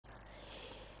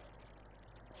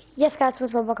Yes guys,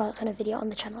 what's up, welcome to a video on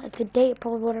the channel, and today you're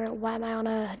probably wondering why am I on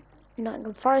a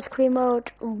Nottingham Forest crew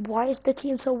mode, and why is the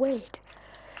team so weird?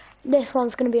 This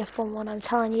one's going to be a fun one, I'm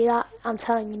telling you that, I'm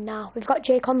telling you now. We've got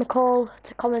Jake on the call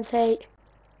to commentate.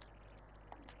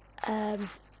 Yep,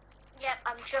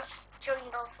 I'm just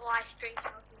joining off the live stream so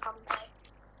I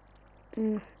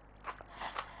can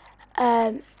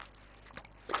commentate.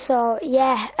 So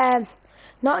yeah,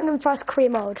 Nottingham Forest crew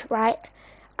mode, right?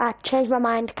 I changed my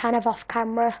mind kind of off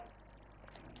camera.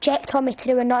 Jake told me to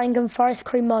do a Nottingham Forest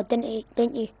crew mode, didn't you?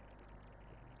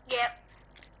 Yep.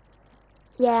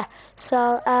 Yeah,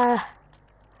 so,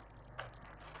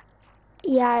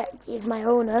 yeah, he's my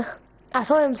owner. I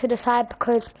told him to decide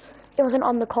because he wasn't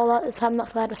on the call at the time,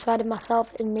 that's why I decided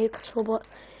myself in Newcastle, but,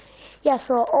 yeah,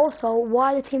 so also,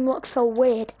 why the team looks so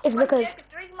weird is because...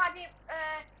 The reason why I didn't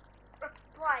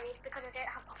reply is because I didn't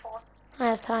have my phone.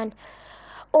 That's fine.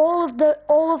 All of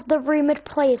the rumoured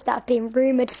players that have been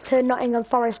rumoured to Nottingham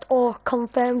Forest or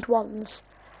confirmed ones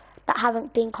that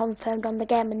haven't been confirmed on the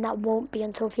game and that won't be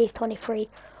until FIFA 23,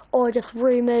 or just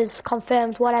rumours,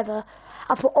 confirmed, whatever.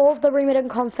 I've put all of the rumoured and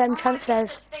confirmed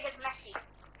transfers. As big as Messi.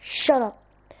 Shut up.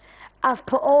 I've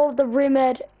put all of the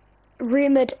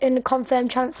rumoured and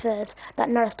confirmed transfers that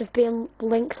Norwich have been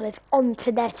linked with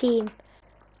onto their team.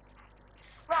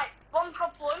 Right, one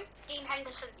problem, Dean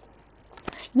Henderson.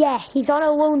 Yeah, he's on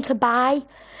a loan to buy.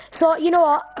 So, you know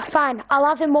what? Fine. I'll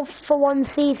have him up for one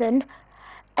season,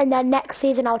 and then next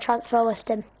season I'll transfer list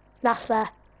him. That's fair.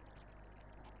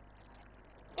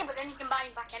 Yeah, but then you can buy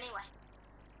him back anyway.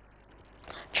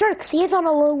 True, because he is on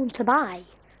a loan to buy.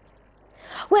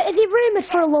 Wait, is he rumoured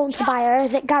for a loan to buy, or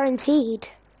is it guaranteed?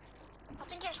 I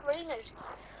think it's rumoured.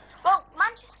 Well,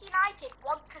 Manchester United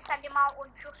want to send him out on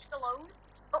just a loan,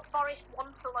 but Forest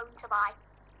wants a loan to buy.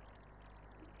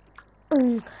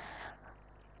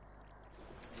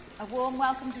 A warm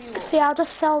welcome to you all. See, I'll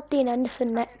just sell Dean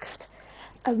Henderson next.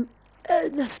 At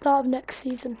the start of next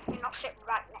season. You're not sitting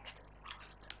right next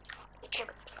to him.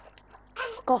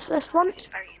 Go for this one. It's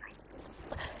very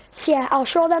nice. So yeah, I'll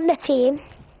show them the team.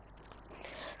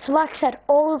 So like I said,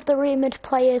 all of the rumoured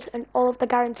players and all of the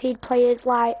guaranteed players,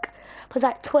 like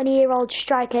 20-year-old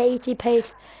striker, 80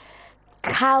 pace,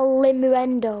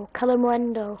 Calimuendo.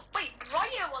 Wait,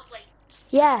 Broya was late.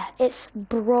 Yeah, it's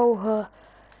Broha.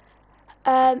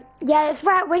 Yeah, it's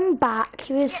right wing back.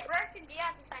 He was. Yeah, Burton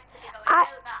Diaz is meant to be going. I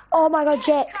know that. Oh my God,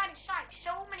 Yeah, Jake. trying to sign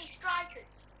so many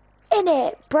strikers. In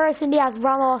it, Burton Diaz,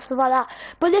 Ramos, stuff like that.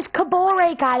 But this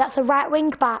Kabore guy, that's a right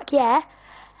wing back. Yeah,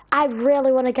 I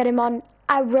really want to get him on.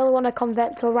 I really want to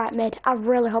convert to a right mid. I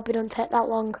really hope it doesn't take that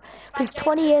long. He's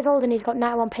 20 years old and he's got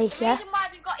 91 pace. The Yeah. reason why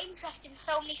they've got interest in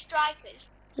so many strikers,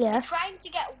 Yeah. they're trying to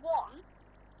get one,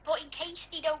 but in case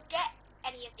they don't get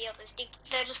any of the others,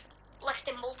 they're just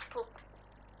listing multiple.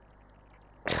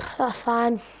 That's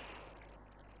fine.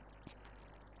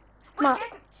 Well,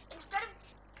 instead of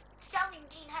selling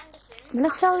Dean Henderson, I'm gonna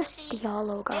sell this season,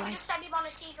 Diallo guy. maybe just send him on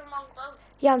a season-long loan.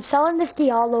 Yeah, I'm selling this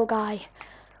Diallo guy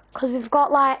because we've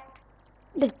got like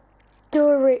this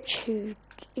Durrich who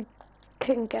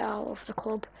couldn't get out of the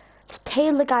club. This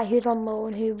Taylor guy who's on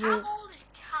loan who How was. old is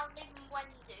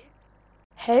Calimuendo?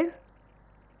 Who?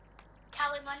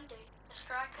 Calimuendo, the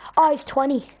striker. Oh, he's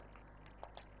 20.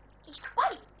 He's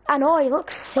 20. I know, he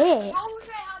looks sick. Roger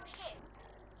and him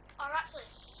are actually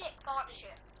a sick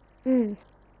partnership. Mason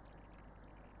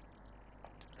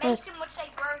would say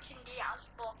Burton Diaz,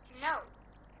 but no.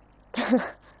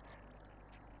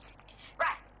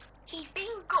 Right, he's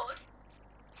been good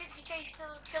since he changed to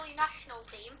the Chile national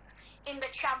team in the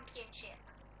championship.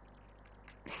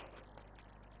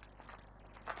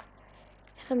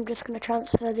 So I'm just gonna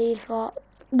transfer these lot.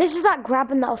 This is that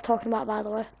grabbing that I was talking about, by the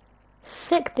way.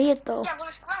 Sick beard though. Yeah, well,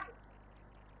 it's grab.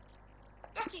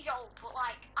 Yes, he's old, but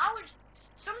like,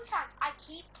 sometimes I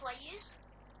keep players.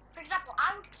 For example,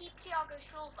 I would keep Thiago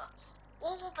Silva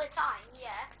all the time,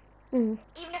 yeah. Even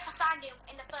if I signed him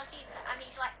in the first season and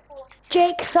he's like 42.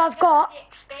 Jake, so I've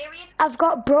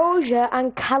got Broja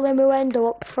and Calimuendo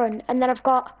up front, and then I've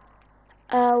got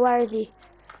where is he?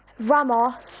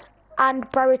 Ramos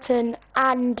and Brereton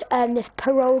and this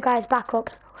Perot guy's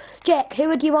backups. Jake, who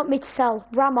would you want me to sell?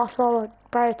 Ramos or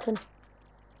Brereton?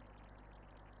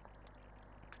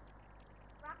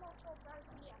 Ramos or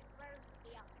Brereton?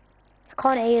 I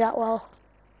can't hear you that well.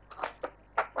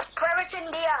 Brereton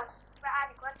Diaz.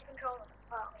 Right, where's the controller?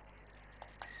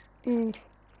 Oh.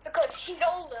 Because he's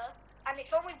older and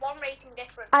it's only one rating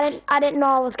difference. I didn't know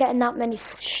I was getting that many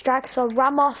strikes. So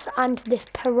Ramos and this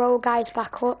Perot guy's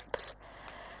backups.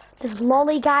 This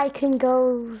Lolly guy can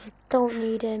go. Don't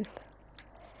need him.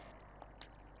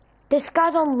 This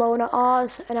guy's on loan at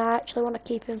ours, and I actually want to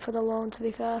keep him for the loan, to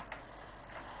be fair.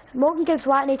 Morgan Gibbs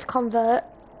White needs to convert.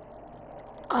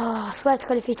 Oh, I swear to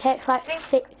God, if he takes like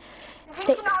 60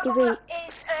 Zinchenko weeks.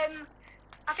 is,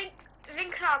 I think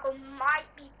Zinchenko might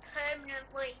be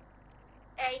permanently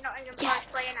a Nottingham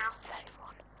Forest player now.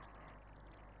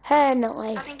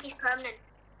 Permanently. I think he's permanent.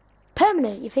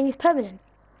 Permanent? You think he's permanent?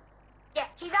 Yeah,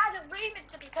 he's either rumoured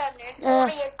to be permanent or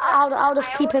he is permanent. I'll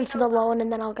just keep him for the loan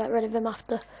and then I'll get rid of him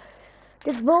after.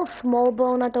 This Will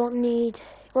Smallbone I don't need.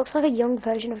 Looks like a young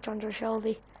version of John Joe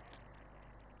Shelby.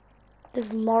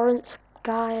 This Lawrence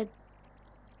guy.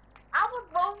 I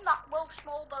would loan that Will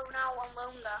Smallbone out on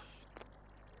loan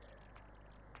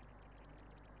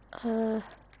there.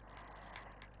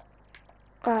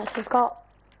 Right, so we've got.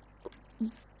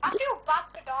 I feel bad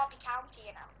for Derby County,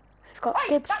 you know. We've got Wait,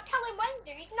 Gibbs. that Callum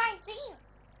Wendo, he's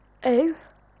 19. Who?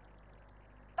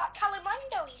 That Callum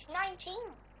Wendo, he's 19.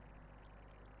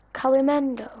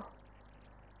 Calimendo.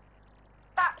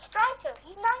 That striker,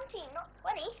 he's 19, not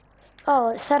 20. Oh,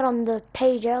 it said on the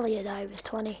page earlier that he was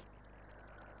 20.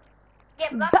 Yeah,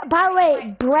 By the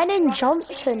way, Brennan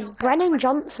Johnson. Brennan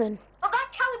Johnson. Oh,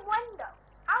 that Callum Wendo.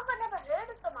 How have I never heard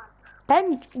of the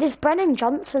man? This Brennan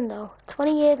Johnson though,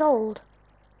 20 years old.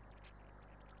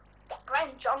 Yeah,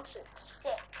 Brennan Johnson's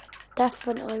sick.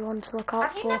 Definitely one to look out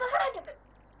Have you for. never heard of him?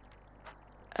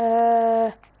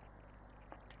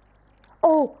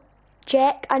 Oh,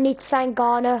 Jack, I need to sign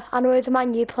Garner. I know he's a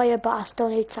Man U player, but I still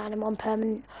need to sign him on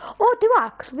permanent. Oh, do I?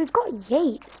 'Cause we've got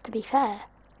Yates, to be fair.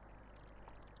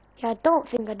 Yeah, I don't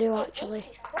think I do actually.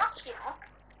 Class, you know?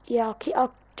 Yeah,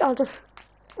 I'll just.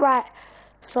 Right.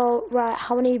 So, right,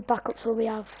 how many backups will we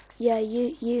have? Yeah,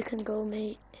 you can go,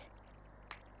 mate.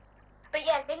 But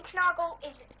yeah, Zinchenko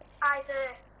is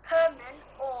either permanent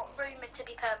or rumoured to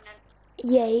be permanent.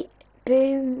 Yate,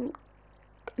 boom,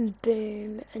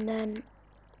 boom, and then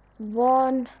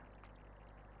 1,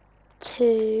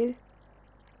 2.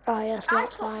 Oh, yes,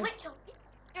 that's fine. Literally,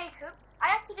 Jacob, I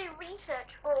had to do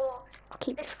research for I'll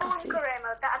keep this this full coffee. career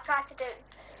mode that I tried to do.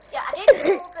 Yeah, I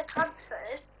did all the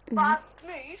transfers, but I've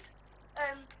moved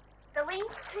the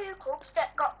League 2 clubs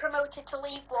that got promoted to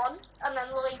League 1, and then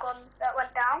the League 1 that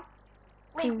went down.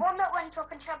 League 1 that went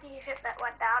up, and Championship that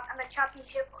went down, and the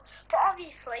Championship. But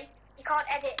obviously, you can't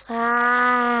edit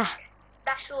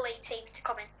National League teams to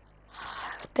come in.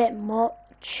 It's a bit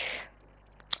much.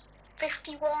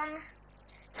 51.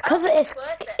 It's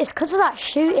because of that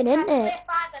shooting, isn't it?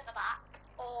 5 at the back,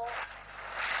 or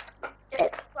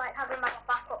just like having my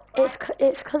backup. Like.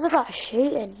 It's because of that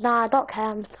shooting. Nah, I don't care.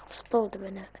 I'm still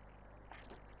doing it.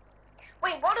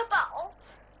 Wait, what about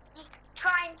you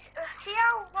try and see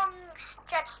how long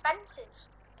Jed Spence is?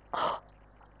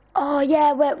 Oh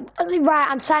yeah, right.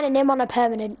 I'm signing him on a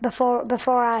permanent before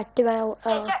I do it. No,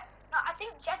 I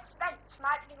think Jed Spence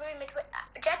might be rumoured with.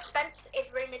 Jed Spence is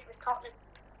rumoured with Tottenham,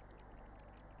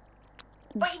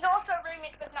 but he's also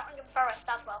rumoured with Nottingham Forest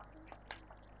as well.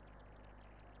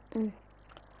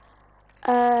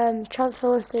 Transfer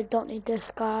listed. Don't need this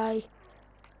guy.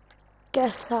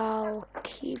 Guess I'll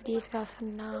keep these guys for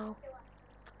now.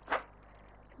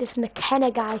 This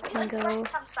McKenna guy can go.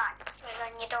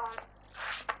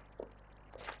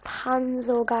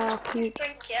 Panzo guy I'll keep.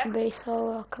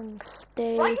 Vaso I can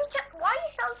stay. Why you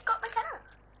sell Scott McKenna?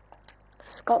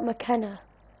 Scott McKenna.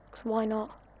 So why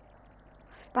not?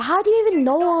 But how do you even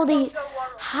know all these?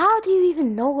 How do you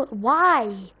even know?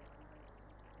 Why?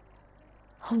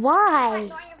 Why?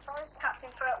 Nottingham Forest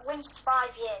captain for at least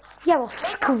 5 years. Yeah, well,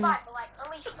 maybe not 5, but like at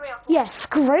least 3 or 4. Yeah,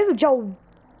 screw Joe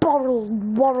Borrell,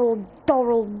 Worrell,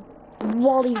 Dorrell,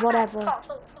 Wally, whatever.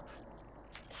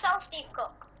 Sell Steve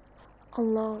Cook.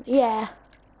 Alone, yeah.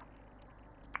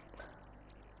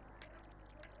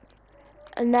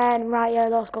 And then, right, yeah,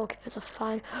 those goalkeepers are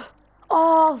fine.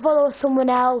 Oh, I thought there was someone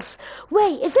else.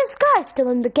 Wait, is this guy still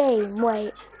in the game?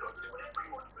 Wait.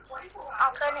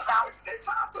 I'll turn it down. It's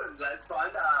happened. Let's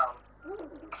find out.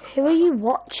 Who are you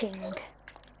watching?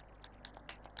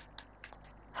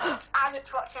 I'm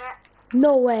just watching it.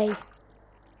 No way.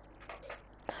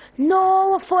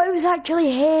 No, I thought it was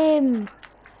actually him.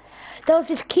 There was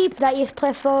this keeper that used to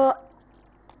play for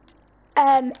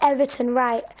Everton,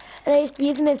 right? And I used to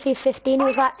use him in FIFA 15. He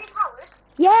was like, Tim Howard?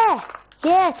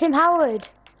 yeah, Tim Howard.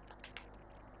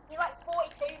 He's like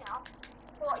 42 now.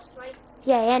 43.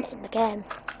 Yeah, he ain't in the game.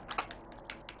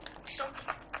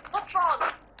 What's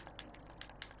wrong?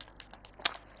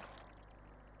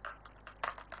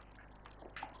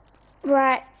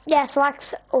 Right, yeah, so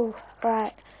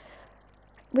right.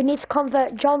 We need to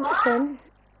convert Johnson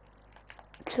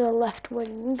to a left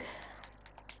wing.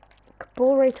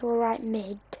 Kabori to a right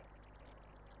mid.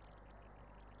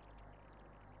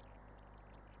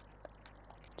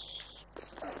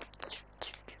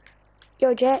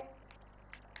 Yo, Jet.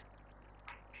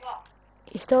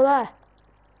 You still there?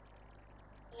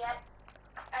 Yeah.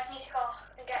 I just need to go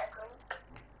and get a drink.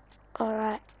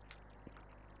 Alright.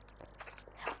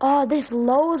 Oh, this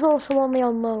Lowe's also only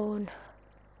on loan.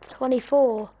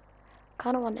 24.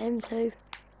 Kinda want him too.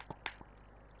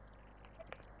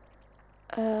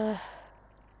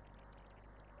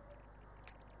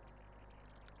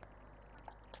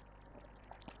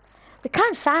 We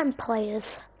can't sign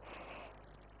players.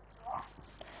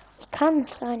 We can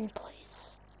sign players.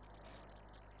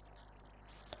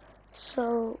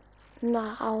 So,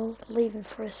 nah, I'll leave him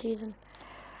for a season.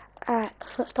 Alright,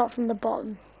 so let's start from the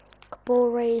bottom.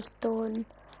 Ray's done.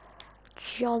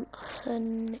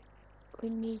 Johnson, we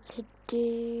need to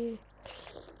do...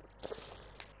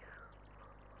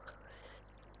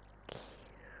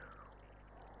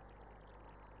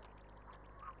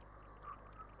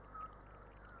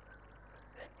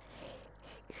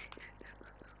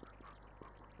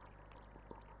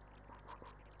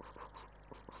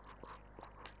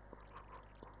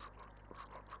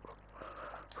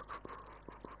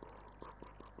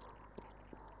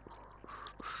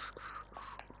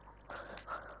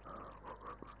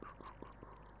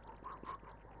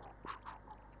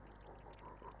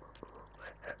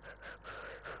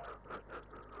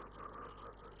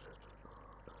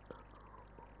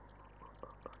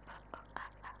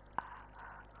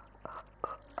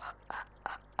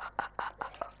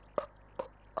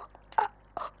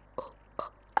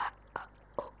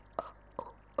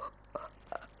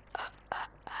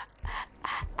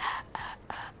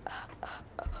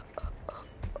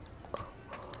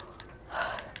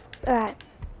 Alright,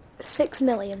 6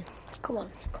 million. Come on,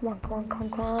 come on, come on, come on,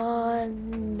 come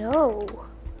on. No.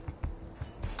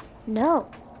 No.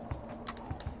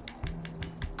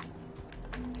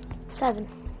 7.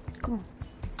 Come on.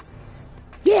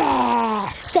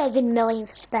 Yeah! 7 million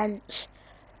spent.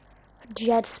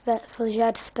 Jed Spence.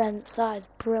 That is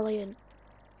brilliant.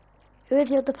 Who is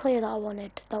the other player that I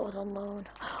wanted that was on loan?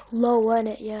 Low, wasn't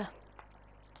it? Yeah.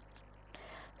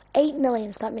 8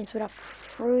 million, so that means we'd have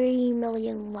 3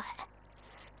 million left.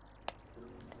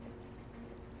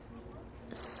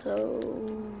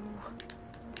 So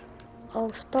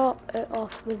I'll start it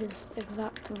off with his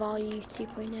exact value,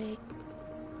 2.8.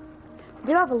 I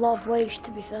do have a lot of wage,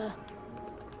 to be fair.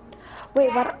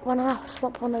 Wait, but when I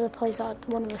swap one of the players,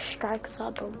 one of the strikers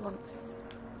I don't want,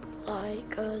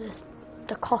 like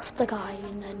the Costa guy,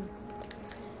 and then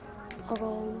I'll go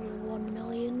 1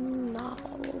 million. I'll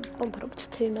bump it up to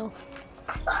 2 mil.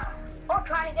 Or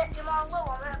trying to get Jamal Low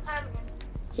on that time.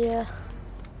 Yeah.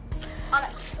 Oh,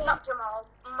 no, not Jamal,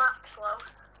 Maxwell.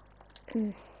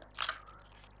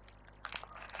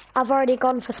 I've already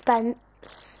gone for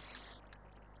Spence.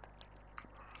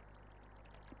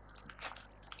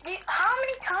 How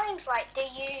many times, do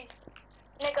you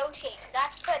negotiate?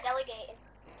 That's for delegating.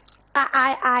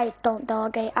 I don't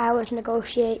delegate. I always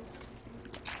negotiate.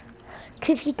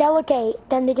 Because if you delegate,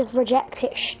 then they just reject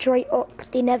it straight up.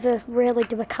 They never really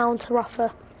do a counter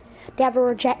offer. They either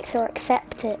reject or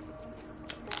accept it.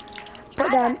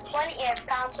 But I've had plenty of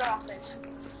counter offers.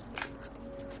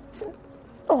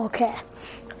 Okay.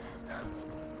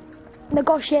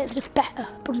 Negotiate's just better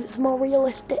because it's more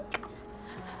realistic.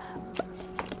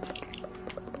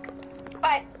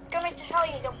 Right, do you want me to tell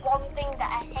you the one thing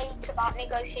that I hate about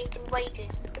negotiating wages?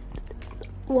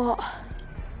 What?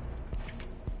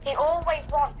 They always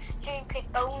want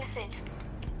stupid bonuses.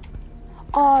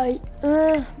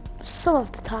 Some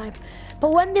of the time.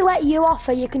 But when they let you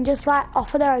offer, you can just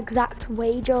offer their exact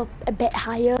wage or a bit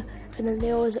higher, and then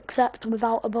they always accept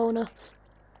without a bonus.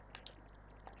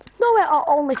 No, our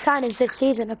only signings this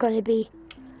season are going to be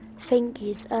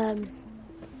thingies,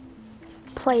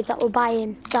 players that we're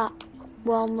buying that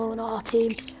were on loan on our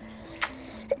team.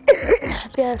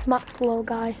 Yeah, this Maxwell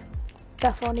guy,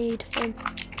 definitely need him.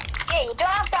 Yeah, you don't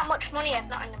have that much money if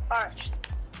not in the Forest.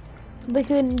 We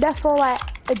can definitely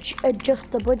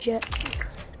adjust the budget.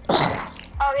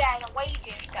 Oh yeah, the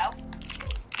wages though.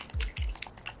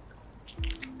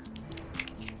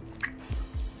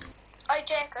 Oh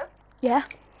Jacob. Yeah.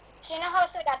 So you know how I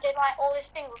said I did all this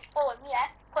thing with Fulham, yeah?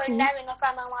 Putting them in the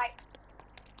front and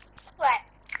split.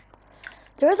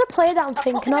 There is a player that I'm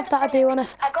thinking of that I do want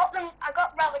to. I got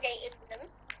relegated with them.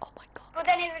 Oh my god. But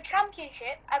then in the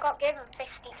championship, I got given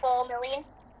 54 million.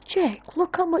 Jake,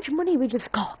 look how much money we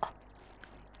just got.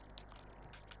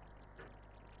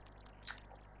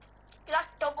 That's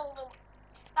double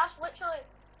that's literally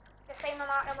the same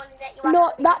amount of money that you have.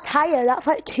 No, that's higher. That's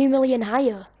like 2 million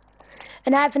higher.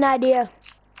 And I have an idea.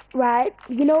 Right,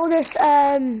 you know this,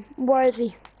 where is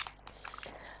he?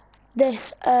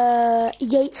 This,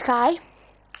 Yates guy.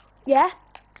 Yeah?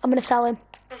 I'm gonna sell him.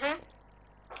 You want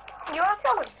to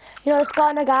sell him? You know this guy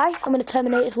and a guy? I'm going to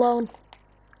terminate his loan.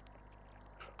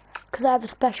 Because I have a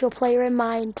special player in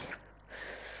mind.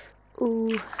 Ooh.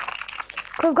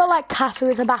 We've got like Cafu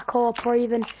as a backup, or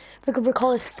even we could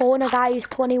recall his phone, a guy who's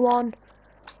 21.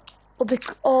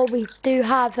 Or we do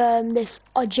have this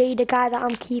Ojeda guy that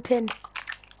I'm keeping.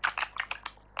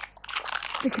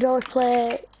 We could always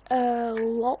play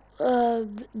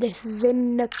this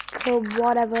Zinnika,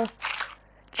 whatever.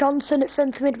 Johnson at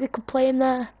centre mid, we could play him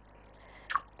there.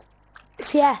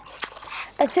 So yeah,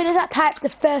 as soon as I type the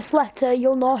first letter,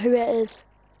 you'll know who it is.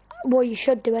 Well, you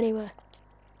should do anyway.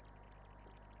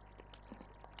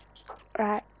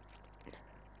 Right.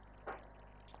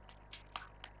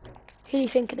 Who do you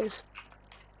think it is?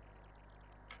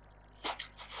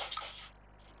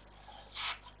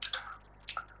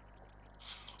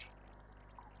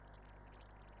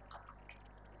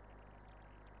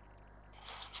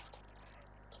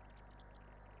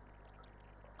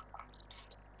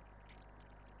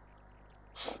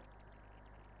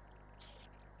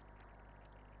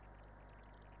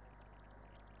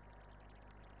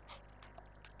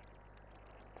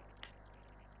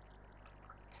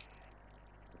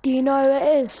 Do you know who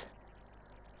it is?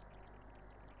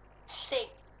 See.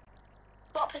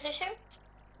 What position?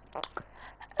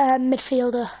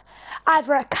 Midfielder.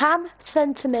 Either a cam,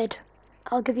 centre mid.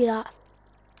 I'll give you that.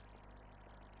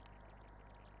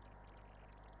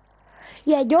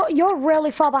 Yeah, you're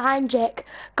really far behind, Jake.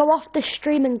 Go off the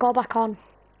stream and go back on.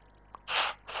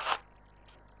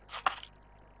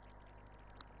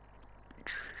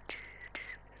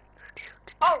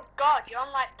 Oh god, you're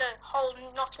on like the whole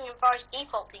Nottingham Forest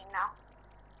default team now.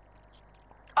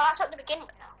 Oh, that's at the beginning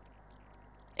now.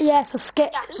 Yeah, so skip.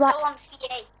 Yeah, he's Like, still on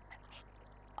CA.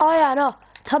 oh yeah, no.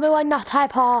 Tell me when that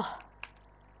type R.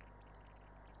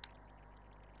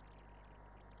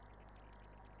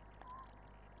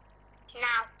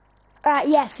 Now. Right,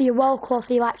 yeah, so you're well close,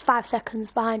 so you're like 5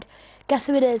 seconds behind. Guess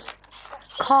who it is?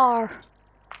 Car.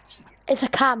 It's a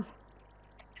cam.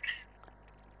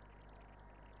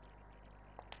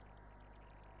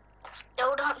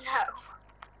 Still don't know.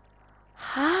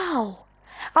 How?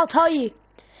 I'll tell you.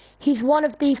 He's one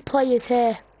of these players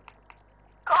here.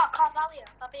 Oh, Carvalho.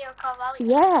 Fabio Carvalho.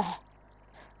 Yeah.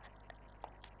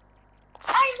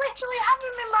 I literally have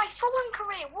him in my Fulham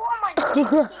career. What am I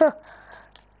doing?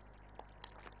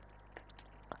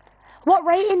 What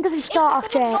rating does he start off,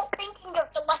 It's because I'm not Jake? thinking of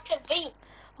the letter V.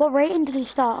 What rating does he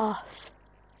start off?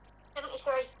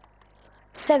 73.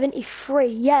 73.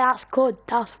 Yeah, that's good.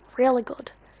 That's really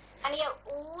good. And he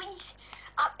at least,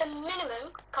 at the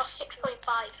minimum, costs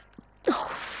 6.5.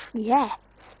 Oh, yes.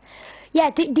 Yeah,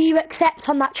 do you accept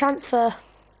on that transfer?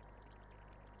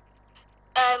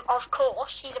 Of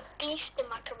course, he's a beast in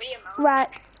my career mode. Right,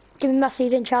 give me my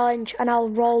season challenge and I'll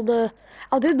do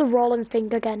the rolling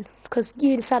thing again. Because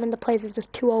you deciding the players is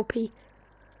just too OP. Okay,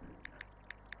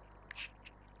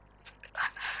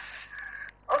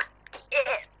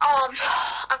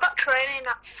 I've got training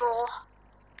at 4.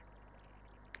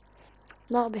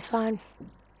 That'll be fine.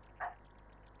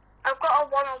 I've got a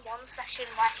one-on-one session,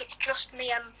 like it's just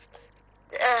me and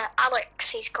Alex,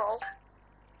 he's called.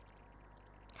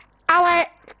 Alex!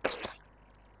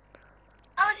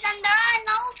 Alexander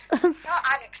Arnold! No,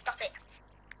 Alex, stop it.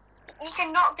 You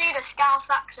cannot do the Scouse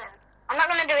accent. I'm not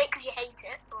going to do it because you hate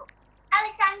it, but...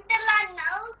 Alexander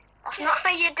Arnold! That's not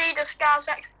for you to do the Scouse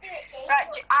accent. Right,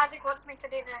 Isaac wants me to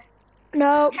do the...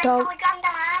 No, Say don't. Alexander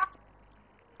Arnold.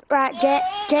 Right,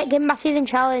 Jake, give me my season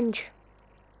challenge.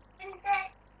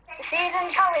 The season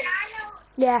challenge.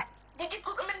 Yeah. Did you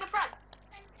put them in the front?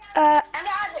 Uh, And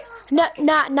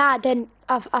Isaac? no, I didn't.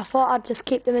 I thought I'd just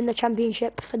keep them in the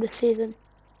championship for this season.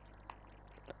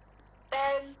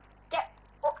 Yeah.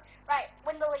 Oh, right,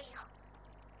 win the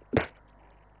league.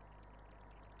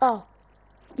 Oh,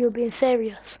 you're being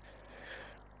serious.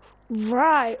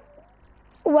 Right.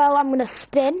 Well, I'm gonna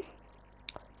spin.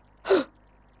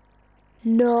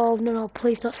 No,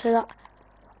 please don't say that.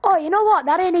 Oh, you know what?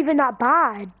 That ain't even that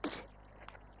bad.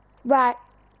 Right.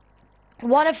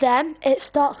 One of them, it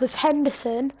starts with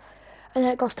Henderson, and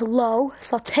then it goes to low,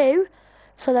 so 2.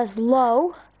 So there's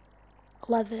low,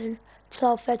 11,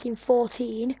 12, 13,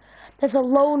 14. There's a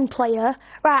lone player.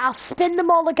 Right, I'll spin them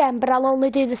all again, but I'll only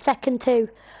do the second 2.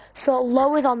 So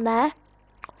low is on there.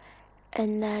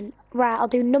 And then, right, I'll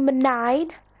do number 9. 1,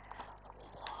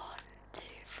 2,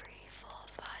 3, 4,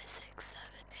 5, 6, 7,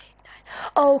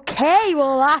 8, 9. Okay,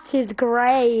 well that is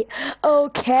great.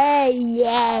 Okay,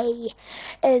 yay.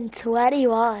 And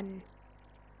 21.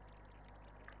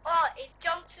 Oh, it's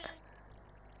Johnson.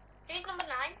 Who's number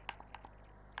 9?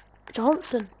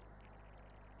 Johnson.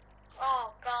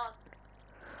 Oh, God.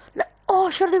 No, oh,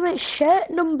 should I do my shirt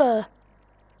number?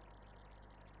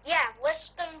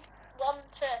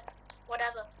 to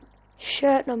whatever.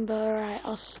 Shirt number, right,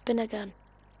 I'll spin again.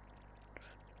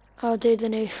 I'll do the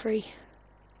new 3.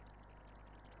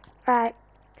 Right.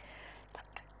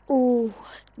 Ooh,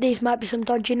 these might be some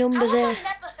dodgy numbers here. I've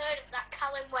never heard of that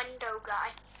Callum Wendo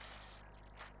guy.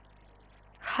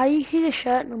 How do you see the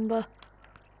shirt number?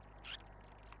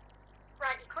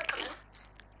 Right, you click on it.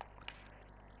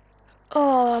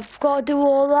 Oh, I've got to do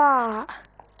all that.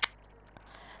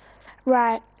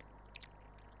 Right.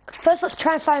 First, let's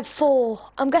try and find 4.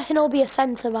 I'm guessing it'll be a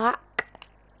centre back.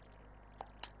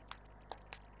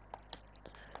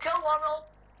 Joe Worrell.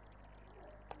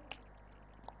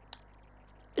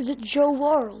 Is it Joe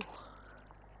Worrell?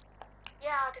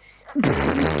 Yeah,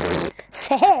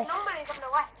 Say. the number is on the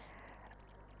left.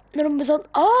 The number's on.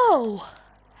 Oh!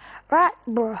 Right,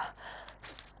 bruh.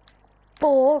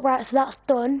 4, right, so that's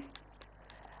done.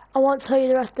 I won't tell you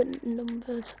the rest of the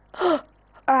numbers.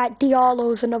 Alright,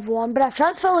 Diallo's another one, but I've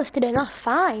transfer listed in, that's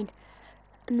fine.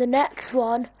 And the next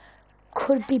one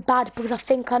could be bad because I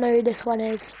think I know who this one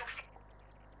is.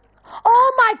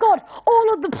 Oh my god!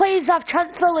 All of the players I've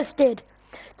transfer listed.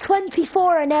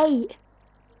 24 and 8.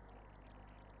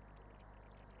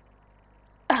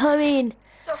 I mean...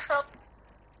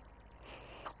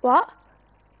 What?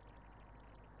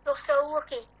 You're so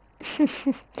lucky.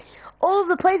 All of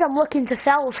the players I'm looking to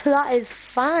sell, so that is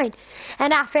fine.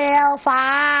 And I feel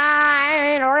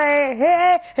fine.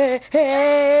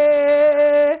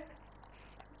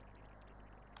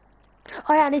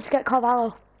 Oh yeah, I need to get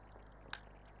Carvalho.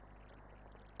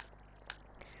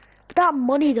 But that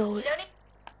money though. You don't need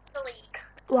the league.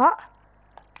 What?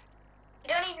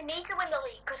 You don't even need to win the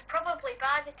league, because probably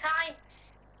by the time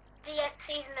the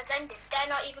season has ended, they're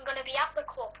not even going to be at the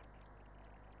club.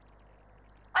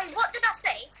 Wait, what did I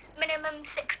say? Minimum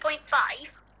 6.5?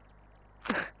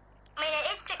 I mean,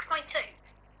 it is 6.2,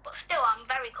 but still, I'm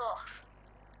very close.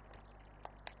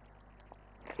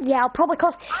 Yeah, I'll probably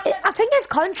cost. I think his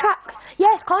contract.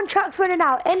 Yeah, his contract's running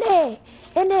out. In it,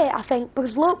 I think,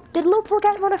 because did Liverpool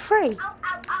get him on a free? Ow,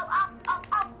 ow, ow, ow, ow,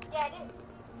 ow. Yeah, it is.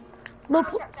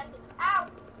 Liverpool. Ow!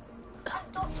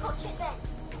 Don't touch it then.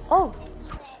 Oh,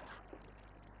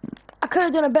 I could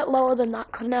have done a bit lower than that,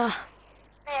 couldn't I?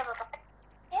 There we go.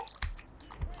 Yeah.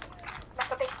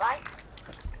 That's a big bite.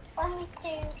 Only 2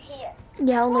 here.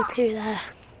 Yeah, only 2 there.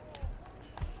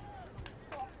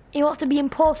 You want to be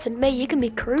important, mate, you can be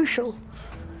crucial.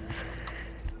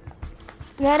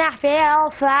 And I feel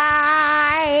fine,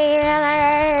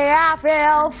 I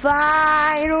feel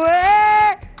fine.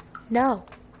 No.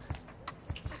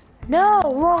 No,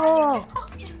 whoa.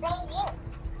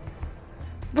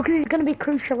 Because he's going to be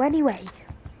crucial anyway.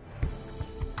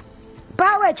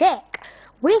 But check,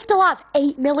 we still have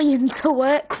 8 million to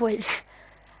work with.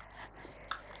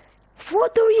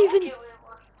 What do we even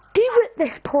do at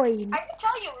this point? I can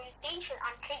tell you he's decent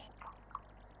and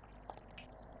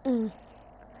cheap.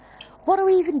 What do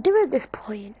we even do at this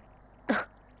point?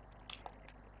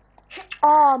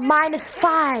 Oh,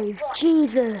 -5.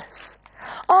 Jesus.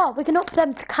 Oh, we can up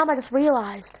them to Cam, I just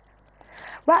realised.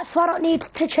 Right, so I don't need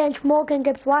to change Morgan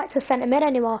Gibbs-White to centre mid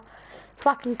anymore. So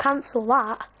I can cancel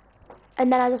that.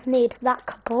 And then I just need that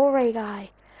Kabore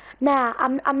guy. Nah,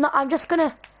 I'm just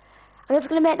gonna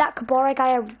make that Kabore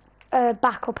guy a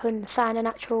backup and sign an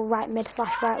actual right mid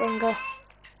 / right winger.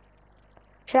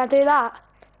 Should I do that?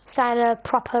 Sign a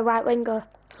proper right winger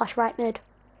 / right mid.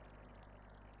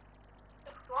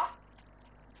 What?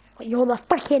 Well, you're the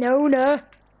freaking owner.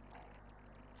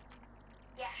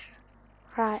 Yes.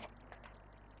 Right.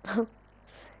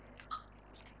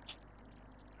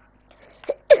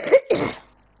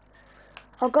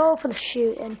 I'll go for the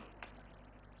shooting.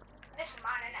 This is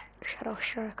mine, isn't it? Shadow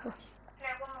Striker.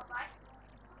 Yeah, one more bite.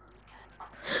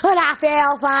 And I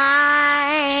feel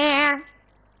fine.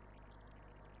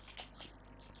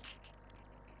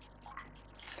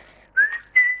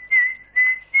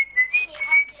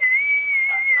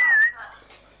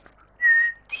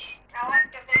 I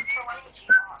like the virtual energy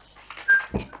bars.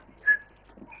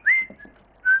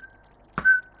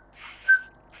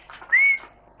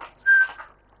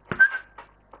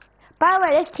 By the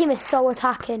way, this team is so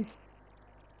attacking.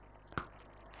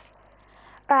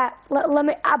 Right, let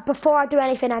me. Before I do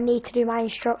anything, I need to do my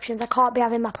instructions. I can't be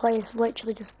having my players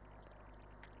literally just,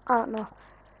 I don't know,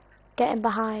 getting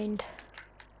behind.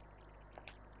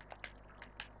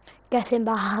 Getting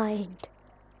behind.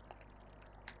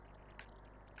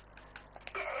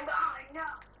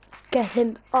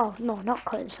 Getting. Oh no, not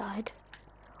cut inside.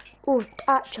 Oh,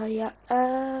 actually, yeah.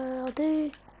 I'll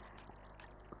do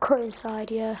cut inside.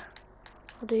 Yeah.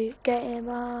 I'll do get in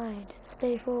behind.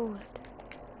 Stay forward.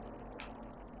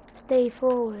 Stay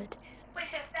forward. Wait,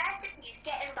 so their team is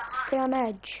getting behind, Stay on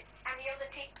edge. and the other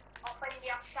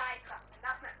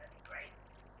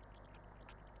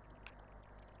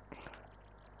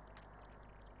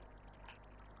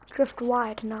Drift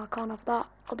wide. No, I can't have that.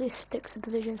 I'll do sticks to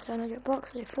position, stand edge box,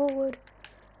 stay forward.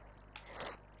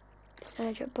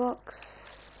 Stand edge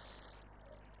box.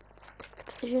 Stick to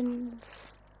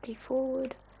positions, stay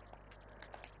forward.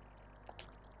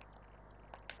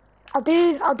 I'll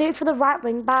do it for the right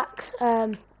wing backs.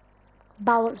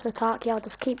 Balance attack. Yeah, I'll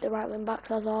just keep the right wing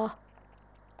backs as are.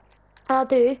 And I'll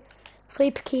do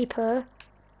sleeper keeper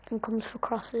and comes for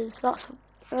crosses. That's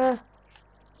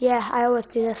yeah, I always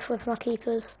do this with my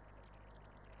keepers.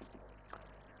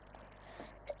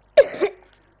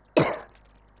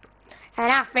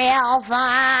 And I feel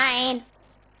fine.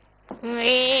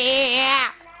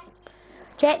 Yeah.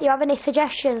 Jake, do you have any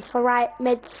suggestions for right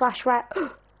mid / right?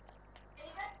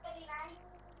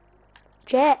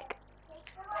 Jake.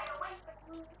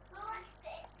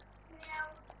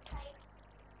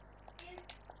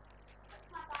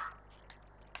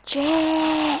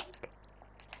 Jake.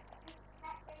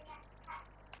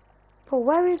 But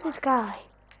where is this guy?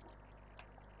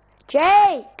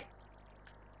 Jake.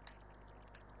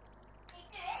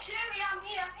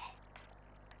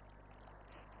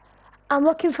 I'm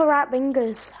looking for right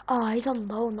wingers. Oh, he's on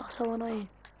loan. That's so annoying.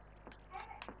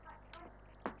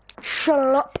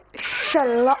 Shut up.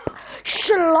 Shut up.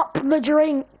 Shut up the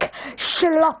drink.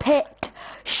 Shut up it.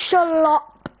 Shut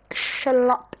up. Shut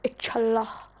up it. Chala.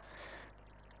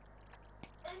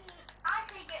 I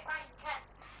say get Ryan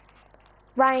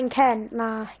Ryan Kent. Kent,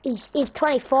 nah, he's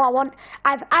 24.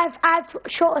 I've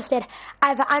shortlisted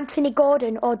either Anthony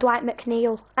Gordon or Dwight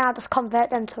McNeil, and I'll just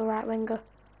convert them to a right winger.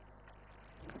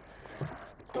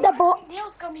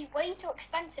 McNeil's gonna be way too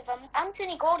expensive, and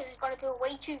Anthony Gordon's gonna be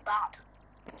way too bad.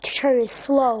 True, he's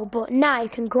slow, but now he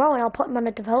can grow, and I'll put him on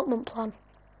a development plan.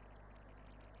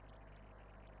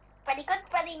 Very good,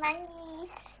 very nice.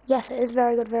 Yes, it is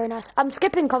very good, very nice. I'm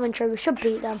skipping commentary. We should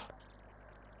beat them.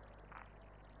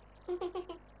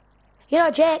 You know,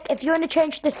 Jake, if you want to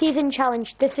change the season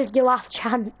challenge, this is your last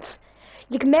chance.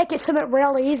 You can make it something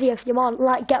really easy if you want,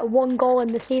 like get 1 goal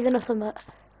in the season or something.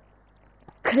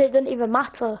 Because it doesn't even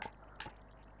matter.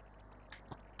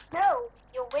 No,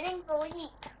 you're winning the league.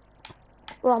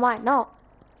 Well, I might not.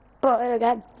 But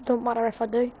again, don't matter if I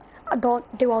do. I don't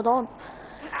do or don't.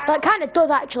 Well, it kind of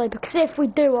does actually, because if we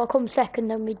do or come second,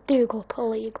 then we do go per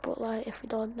league. But like, if we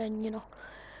don't, then, you know.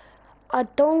 I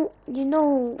don't, you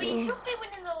know. But you should be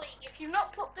winning the league if you've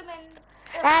not put them in.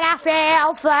 And I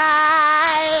feel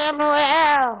fine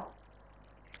well.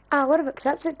 I would have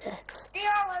accepted this.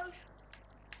 Diallo's.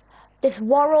 This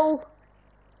Worrell.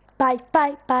 Bye,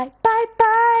 bye, bye, bye,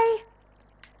 bye.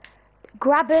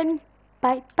 Grabbing.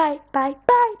 Bye, bye, bye,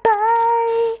 bye,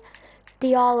 bye.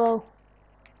 Diallo.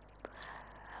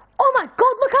 Oh my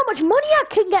god, look how much money I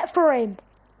can get for him.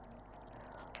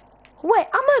 Wait,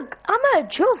 I'm gonna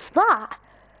adjust that.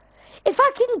 If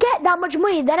I can get that much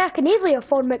money, then I can easily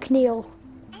afford McNeil.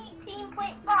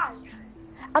 18.5.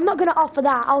 I'm not gonna offer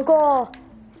that. I'll go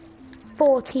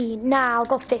 14. Nah, I'll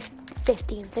go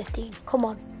 15. Come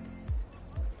on.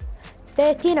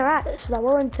 13, alright, so they're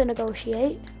willing to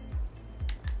negotiate.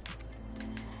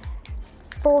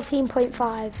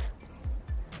 14.5.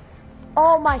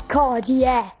 Oh my god,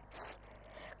 yes.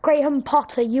 Graham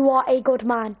Potter, you are a good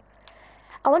man.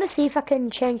 I want to see if I can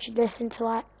change this into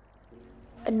like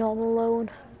a normal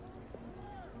loan.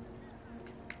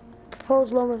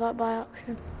 Proposed loan without buy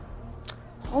option.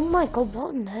 Oh my god,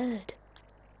 what a nerd.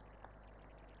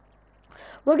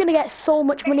 We're going to get so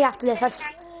much money after this.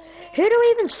 Who do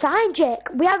we even sign, Jake?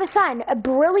 We either sign a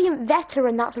brilliant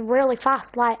veteran that's really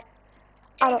fast, like...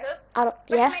 I don't,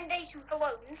 yeah? Recommendation for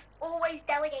loans, always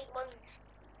delegate loans.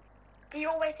 You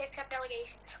always accept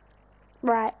delegations.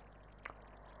 Right.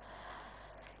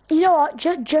 You know what?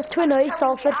 Just to annoy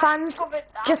Salford fans, because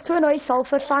I just to annoy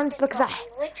Salford fans.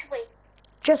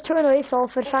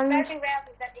 It's very rare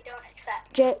that they don't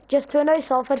accept. Just to annoy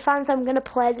Salford fans, I'm gonna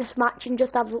play this match and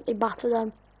just absolutely batter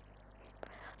them.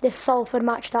 This Salford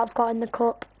match that I've got in the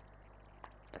cup.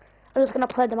 I'm just gonna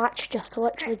play the match just to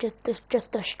literally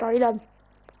just destroy them.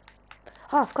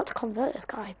 Oh, I've got to convert this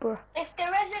guy, bro. If there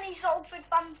is any Salford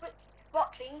fans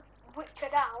watching, which I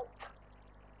doubt,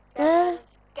 then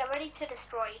get ready to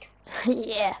destroy.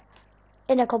 Yeah,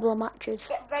 in a couple of matches.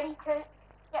 Get ready to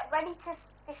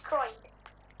destroy.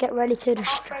 Get ready to I'll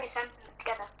destroy. throw a sentence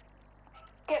together.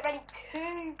 Get ready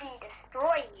to be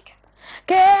destroyed.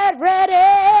 Get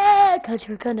ready, cause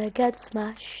you're gonna get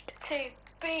smashed. To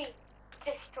be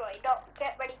destroyed, not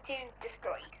get ready to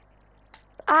destroyed.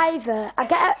 Either I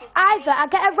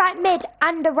get a right mid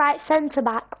and a right centre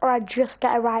back, or I just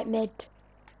get a right mid.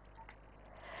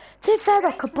 To be fair,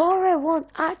 though, Kabore won't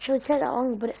actually take that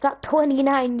long, but it's that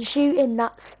 29 shooting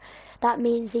that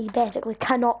means he basically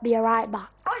cannot be a right back.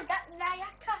 Oh, is that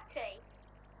Nayaka?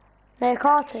 No,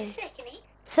 Carty.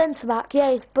 Centre back,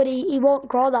 yeah, but he won't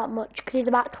grow that much because he's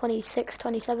about 26,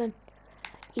 27.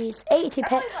 He's 82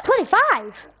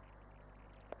 25!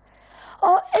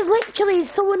 Oh, it literally is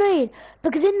so annoying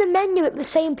because in the menu it was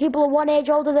saying people are one age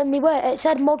older than they were. It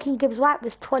said Morgan Gibbs White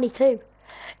was 22,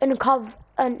 and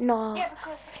no. Yeah,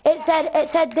 It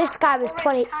said this guy was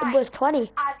 20. As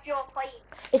you're playing.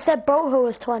 It said Boho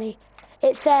was 20.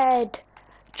 It said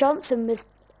Johnson was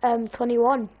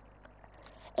 21.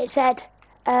 It said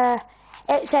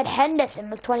Henderson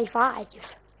was 25.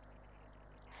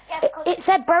 Yeah, It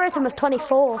said Brereton was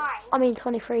 24. I mean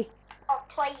 23. Of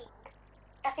playing.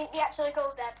 I think they actually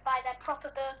go there by their proper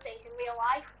birthdays in real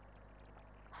life.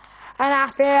 And I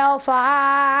feel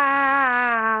fine.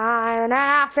 And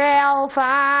I feel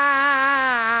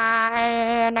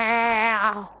fine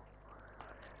now.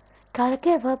 Gotta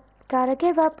give up. Gotta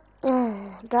give up.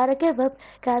 Gotta give up.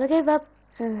 Gotta give up.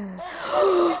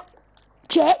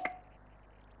 Jake.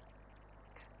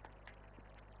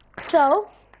 So,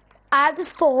 I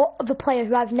just thought of a player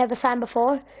who I've never signed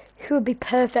before who would be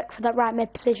perfect for that right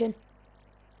mid position.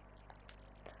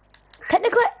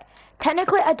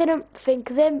 Technically, I didn't think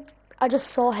of him. I just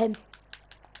saw him.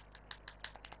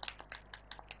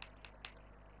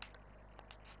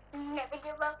 Never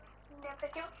give up. Never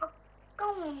give up.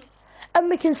 Go. And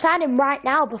we can sign him right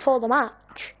now before the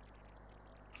match.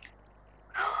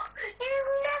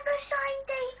 You've never signed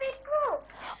David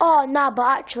Brooks? Oh, nah, but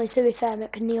actually, to be fair,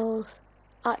 McNeil's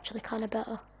actually kind of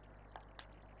better.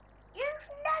 You've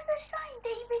never signed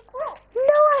David Brooks? No,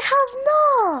 I have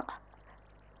not.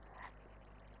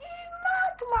 You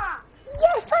madman.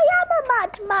 Yes, I am a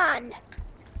madman.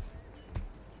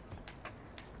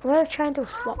 I'm gonna try and do a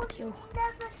swap deal. You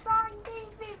never signed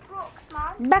David Brooks,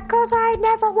 man. Because I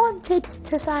never wanted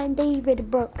to sign David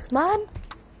Brooks, man.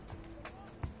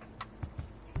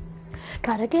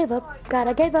 Gotta give up.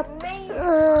 Gotta give up.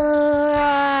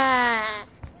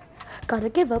 Gotta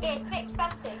give up. Yeah, it's a bit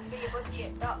expensive for your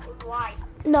budget, that was why.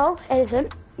 No, it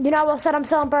isn't. You know what I said? I'm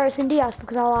selling Burris and Diaz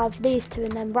because I'll have these two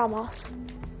and then Ramos.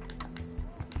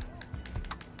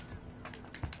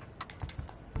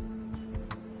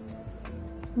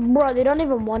 Bro, they don't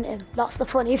even want him. That's the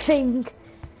funny thing.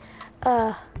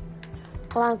 Well,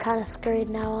 I'm kind of screwed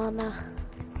now, aren't I?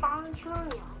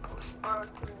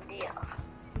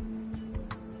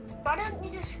 Why don't you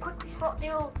just quickly swap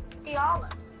the old Diallo?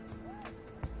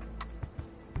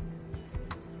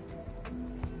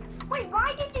 Wait,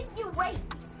 why didn't you wait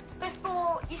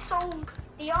before you sold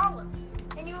Diallo?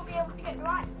 Then you will be able to get the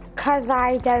right. Cause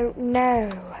I don't know.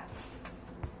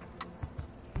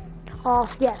 Oh,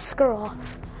 yeah, screw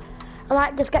off. I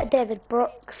might just get David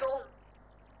Brooks.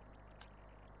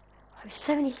 I'm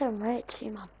 77 rated too,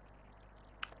 man.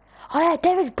 Oh yeah,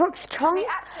 David Brooks strong. Wait,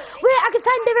 I can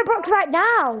sign David Brooks right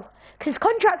now. Cause his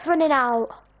contract's running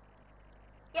out.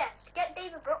 Yes, get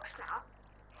David Brooks now.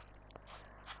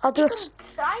 I'll do You can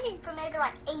sign him for maybe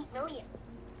like 8 million.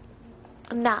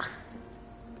 Nah.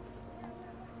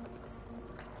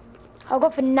 I'll go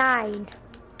for 9.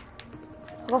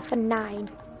 I'll go for 9.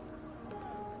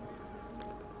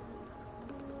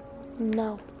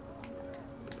 No.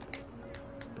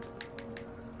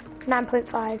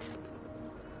 9.5.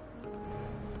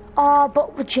 Oh,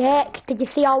 but Jake, did you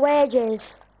see our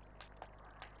wages?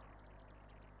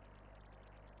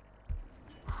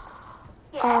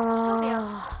 Yeah, you'll be able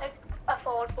to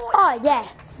afford 40. Oh, yeah.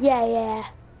 Yeah.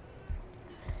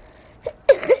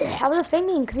 I was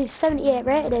thinking, because he's 78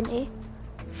 rated, isn't he?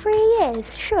 3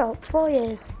 years? Shut up, 4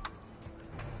 years.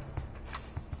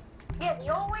 Yeah, they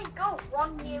always go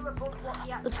 1 year above what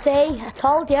the actual. See, I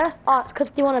told you. Oh, it's because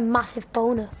they want a massive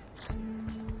bonus.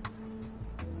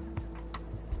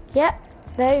 Yep,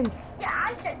 boom. Yeah,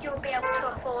 I said you'll be able to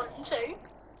afford them too.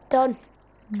 Done.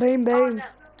 Boom, boom. Oh, no.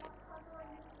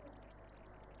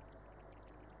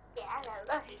 Yeah, I know,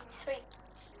 that's sweet.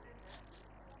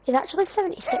 He's actually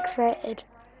 76 rated.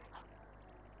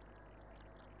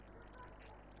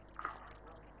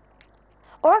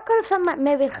 Or I could have done like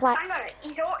maybe like. Hang on,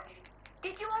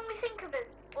 did you only think of him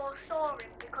or saw him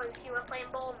because you were playing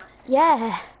Bournemouth?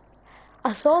 Yeah.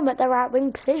 I saw him at the right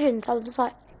wing positions. I was just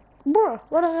like, bro,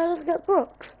 why don't I just get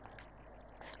Brooks?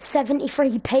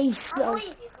 73 pace I though.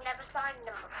 believe you've never signed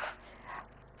him.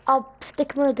 I'll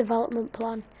stick him on a development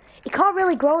plan. He can't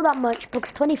really grow that much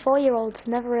because 24-year-olds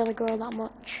never really grow that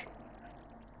much.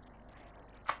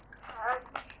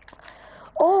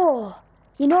 Oh,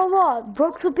 you know what?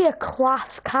 Brooks would be a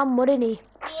class cam, wouldn't he?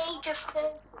 The age of 30.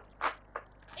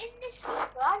 In this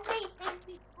football, I made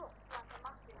David Brooks like a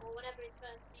massive or whatever his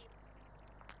first name.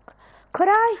 Could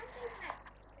I?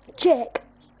 Jake,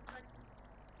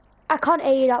 I can't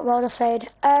hear you that well, I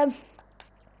said.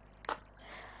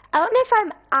 I don't know if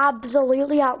I'm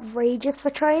absolutely outrageous for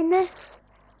trying this,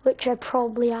 which I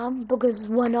probably am, because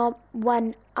when am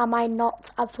I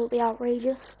not absolutely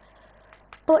outrageous?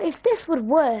 But if this would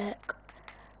work,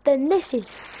 then this is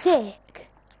sick.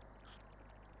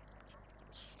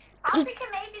 I think we can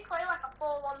maybe play like a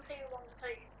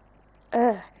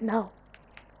 4-1-2-1-2. No.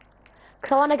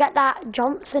 Because I want to get that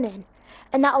Johnson in.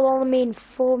 And that'll only mean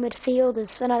 4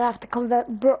 midfielders, and I'd have to convert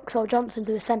Brooks or Johnson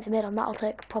to a centre mid, and that'll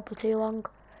take probably too long.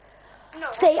 No.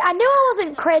 See, I knew I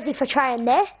wasn't crazy for trying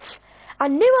this. I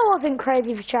knew I wasn't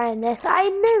crazy for trying this. I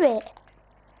knew it.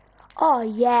 Oh,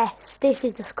 yes. This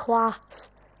is just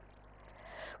class.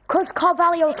 Because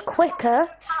Carvalho's quicker.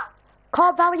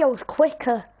 Carvalho's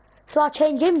quicker. So I'll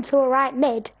change him to a right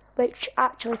mid, which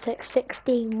actually takes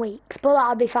 16 weeks, but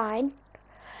that'll be fine.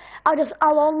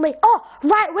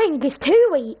 Right wing is 2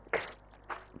 weeks.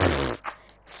 Pfft,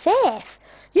 safe.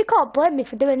 You can't blame me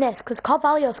for doing this, because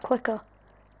Carvalho's quicker.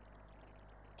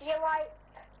 Do you like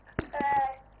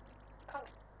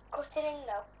cutting in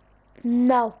though?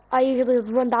 No, I usually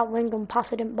just run down wing and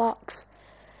pass it in box.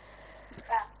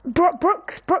 Yeah.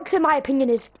 Brooks, in my opinion,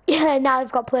 is now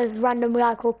I've got players randomly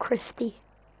I call Christie.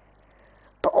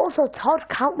 But also Todd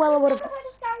Cantwell would have.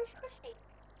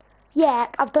 Yeah,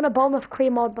 I've done a Bournemouth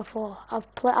cream mode before.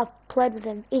 I've played with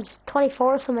him. He's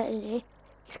 24 or something, isn't he?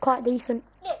 He's quite decent.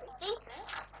 Yeah, he's decent.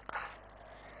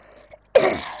 He's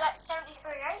like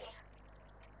 73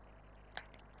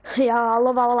 rated. Yeah, I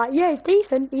love how I'm like, yeah, he's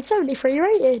decent. He's 73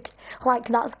 rated. Like,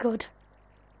 that's good.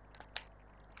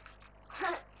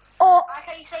 Oh, I like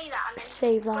how you say that and then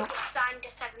save that. signed a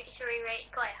 73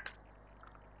 rated player.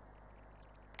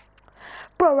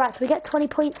 Bro, right, so we get 20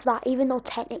 points for that, even though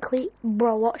technically,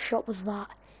 bro, what shot was that?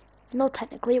 Even though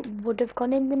technically it would have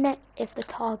gone in the net if the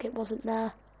target wasn't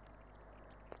there.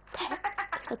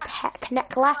 So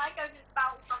technically. I like how it just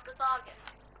bounced off the target.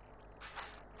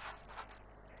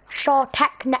 So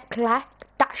technically,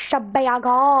 that should be a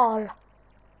goal.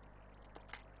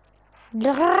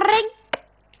 Drink!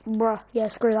 Bruh, yeah,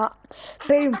 screw that.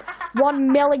 Boom.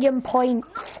 1 million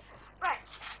points. Right,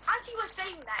 as you were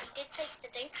saying that, he did take the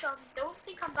date, so I don't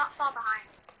think I'm that far behind.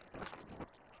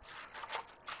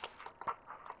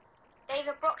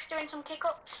 David Brooks doing some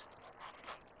kick-ups.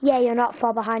 Yeah, you're not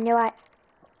far behind, you're like,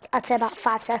 I'd say about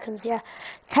 5 seconds, yeah.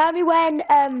 Tell me when,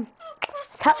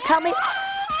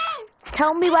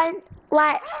 tell me when,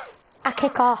 like, I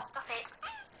kick off. Stop it.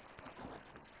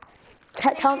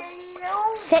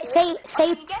 Say, I'm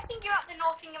guessing you're at the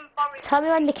Nottingham Forest. tell me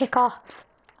when to kick off.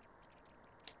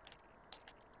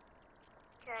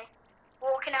 Okay.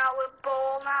 Walking out with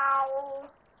ball now.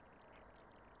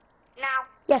 Now.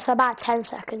 Yeah, so about 10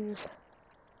 seconds.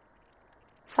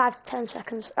 5 to 10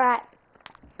 seconds. Alright.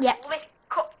 Yeah. Lewis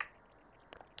Cook.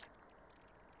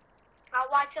 Now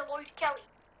why to Lloyd Kelly?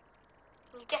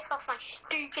 You get off my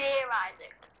stupid ear,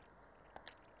 Isaac.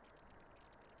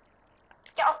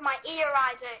 Get off my ear,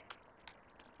 Isaac.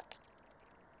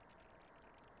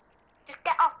 Just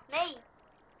get off me.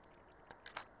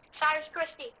 Cyrus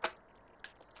Christie.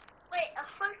 Wait, I was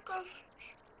supposed to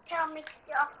tell me to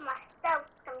get off myself.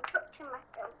 I'm touching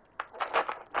myself.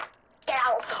 Get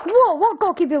out. Whoa, what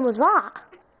goalkeeping was that?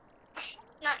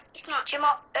 No, it's not.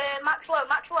 Max Lowe.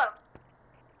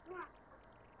 Yeah.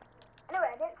 Anyway,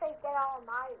 I didn't say get out of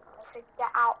my room. I said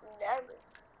get out there.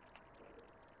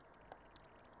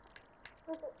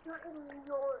 It's not in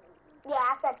your room. Yeah,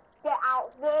 I said get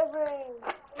out the room.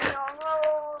 In your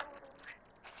room.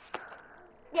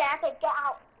 Yeah, I said get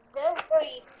out the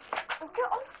room.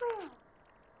 Get off me.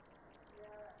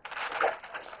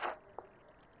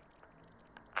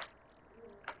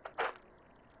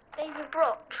 David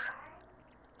Brooks.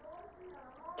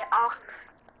 Get off.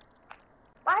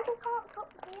 Why do you can't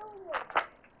touch you?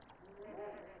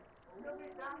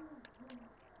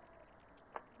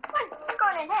 Come on, I'm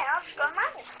going in here. I'll just go in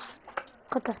mine.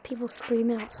 God, there's people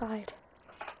screaming outside.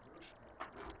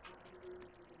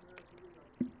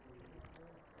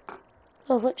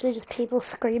 There's literally just people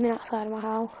screaming outside of my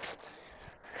house.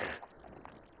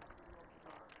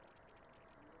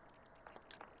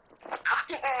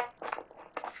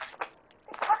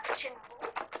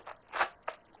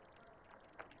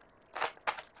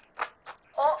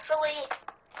 Hopefully,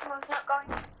 someone's not going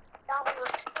down the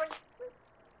street with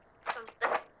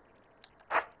something.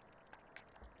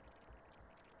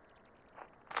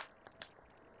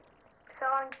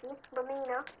 Solanke,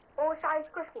 Lamina, Orsai's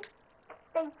Christie,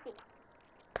 Stacey.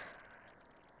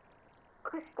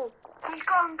 Christie. He's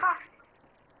gone past.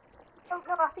 Oh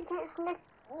no, I think it's Nick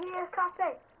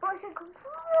Cafe. But it's a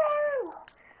through!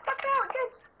 Look out,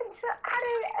 kids! It's had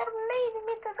an amazing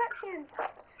interception.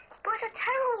 But it's a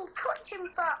terrible touch in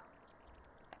fact.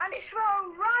 And it's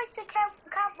thrown right to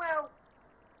Cantwell.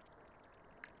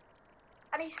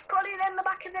 And he's put it in the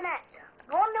back of the net.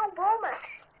 1-0 Bournemouth.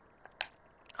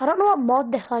 I don't know what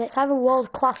mod this on. It's either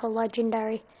world class or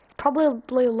legendary. It's probably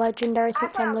blue legendary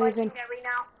since I'm losing. Legendary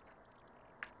now.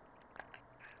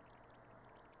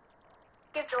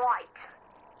 Gives a light.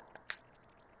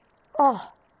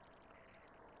 Oh,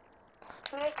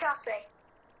 Newcastle.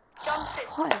 Johnson.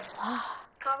 what is that?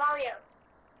 Carvalho.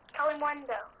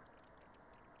 Calimundo.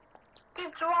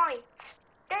 Gives right.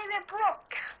 David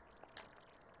Brooks.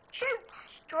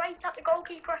 Shoots straight at the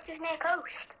goalkeeper at his near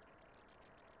post.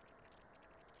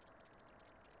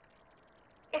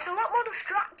 It's a lot more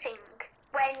distracting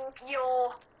when you're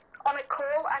on a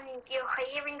call and you're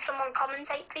hearing someone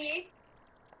commentate for you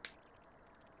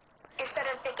instead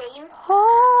of the game.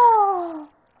 Oh,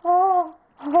 oh,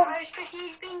 So oh.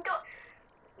 he's been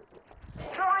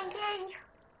trying.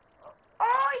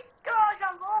 Oh, he's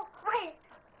on goal. Wait,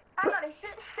 hang on, if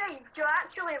it's saved, you're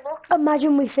actually lucky.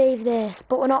 Imagine we save this,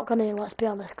 but we're not going to, let's be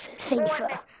honest, 'cause it's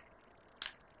safer.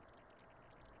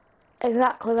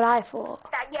 Exactly what I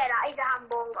thought. That is a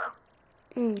handball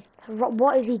though.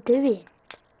 What is he doing?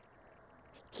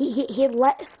 He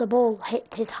lets the ball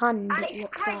hit his hand, And it it's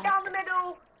looks straight like. down the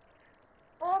middle.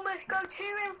 Almost go 2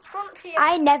 in front here.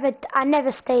 I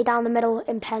never stay down the middle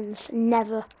in pens.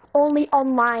 Never. Only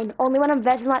online. Only when I'm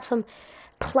versing like some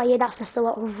player that's just a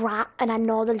little rat and I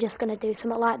know they're just gonna do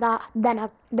something like that. Then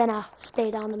I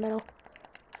stay down the middle.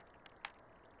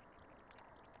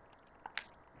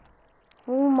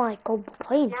 Oh my god, we're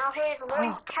playing. Now here's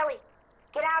Louis Kelly.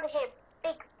 Get out of here.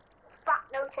 Big fat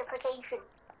notification.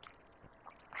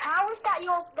 How is that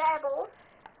your their ball?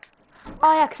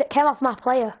 Oh yeah, 'cause it came off my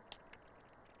player.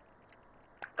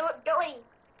 Billy.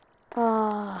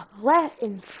 Oh, let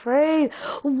him through.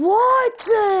 What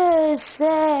is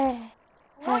that?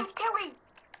 Louis Kelly.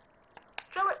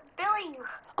 Philip Billing.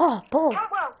 Oh, ball.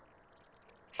 Cantwell.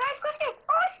 Save Christie.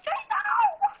 Oh, straight down.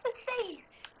 Oh, what a save.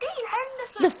 Dean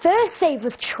Henderson. The first save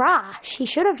was trash. He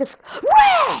should have just...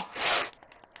 Ref!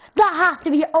 That has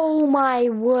to be... Oh, my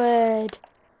word.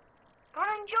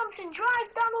 Brian Johnson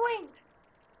drives down the wing.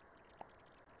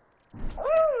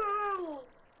 Ooh.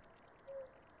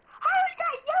 How is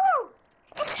that yellow?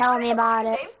 Tell me about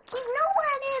it. He's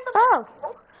nowhere near the Oh,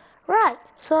 ball. right.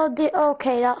 So,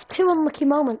 okay, that's 2 unlucky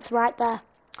moments right there.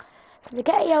 So they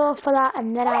get a yellow for that,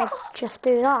 and then I just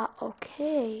do that.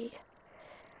 Okay.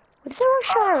 With Zero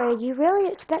Shire, you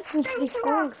really expect me to be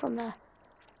scoring from there?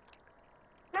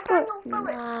 Nathaniel But,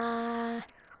 Phillips. nah.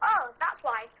 Oh, that's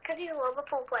why. Because he's a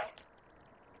Liverpool player.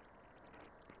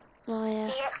 Oh, yeah.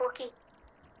 He gets lucky.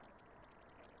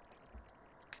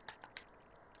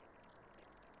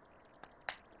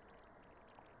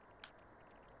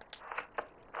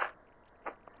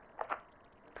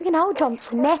 Freaking hell,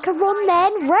 Johnson. Make a run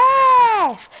then.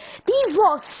 Ref! These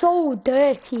lot are so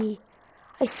dirty.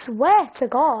 I swear to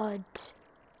God.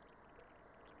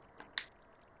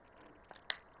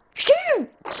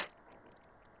 Shoot!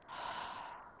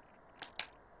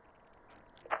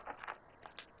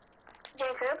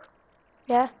 Jacob,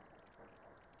 Yeah?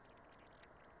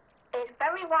 it's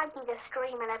very laggy, the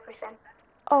stream and everything.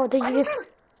 Oh, did What you is just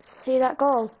see that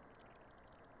goal?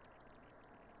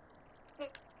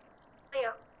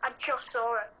 Leo, I just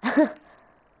saw it.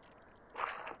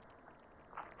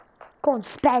 Go on,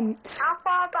 Spence. How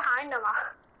far behind am I?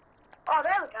 Oh,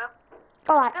 there we go.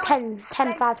 Oh, like Billy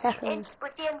 10, 5 Spence seconds.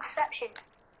 With the interception.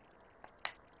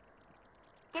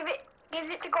 Gives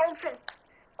it to Goldson.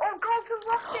 Oh, Goldson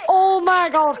lost it. Oh my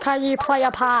God, can you play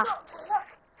a pass?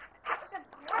 It's a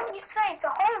brilliant save to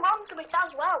hold on to it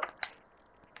as well.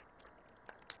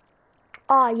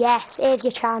 Oh yes, here's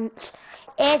your chance.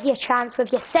 Here's your chance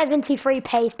with your 73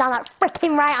 pace down that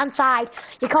freaking right hand side.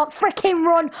 You can't freaking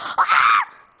run. Ah!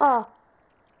 Oh,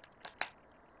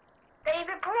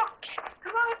 David Brooks.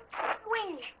 Right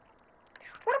wing.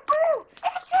 What a ball.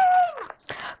 It's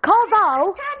in. Carvalho.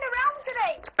 It's turned around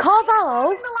today.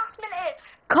 Carvalho. In the last minute.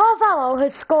 Carvalho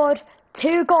has scored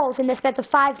 2 goals in the space of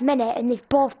 5 minutes, and they've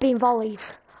both been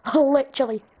volleys.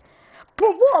 Literally. But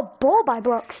what a ball by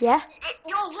Brooks, yeah?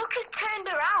 Your luck has turned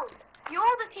around. You're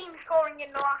the team scoring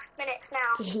in the last minutes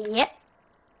now. Yep.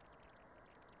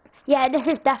 Yeah, this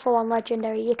is definitely on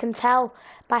legendary. You can tell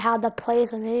by how the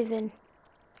players are moving.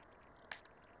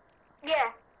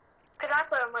 Yeah. Because I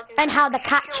play on legendary. And how they're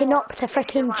catching Sure, up to it's still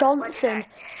freaking on Johnson. legendary.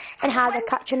 And how they're When-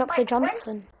 catching up to like, when-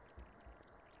 Johnson.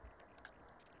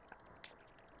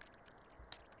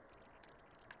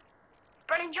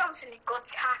 Brennan Johnson, a good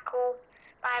tackle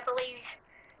by, I believe,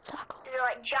 Tackle. is it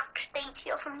like Jack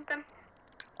Stacey or something?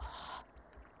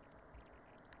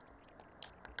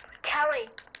 Kelly.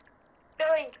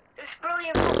 Billing. It's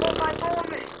brilliant football by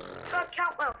Bournemouth. Todd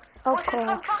Cantwell. Of What's a course.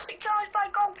 fantastic challenge by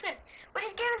Galton. But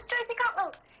he's given straight to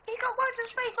Cantwell. He's got loads of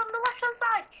space on the left-hand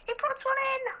side. He puts one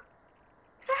in.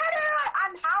 It's a header.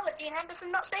 And how did Dean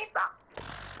Henderson not save that?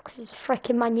 Because he's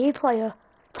freaking my new player,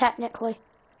 technically.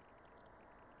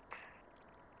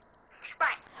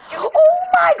 Right. Oh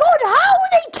my god, how are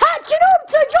they catching up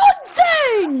to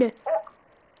Johnson?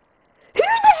 Who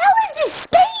the hell is this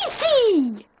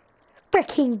Stacey?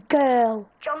 Freaking girl.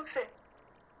 Johnson.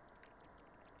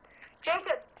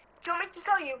 Jacob, do you want me to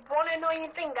tell you one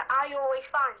annoying thing that I always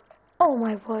find? Oh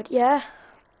my word, yeah.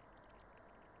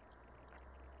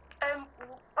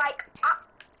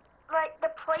 Like the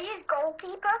player's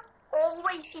goalkeeper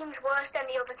always seems worse than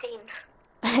the other teams.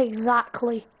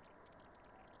 Exactly.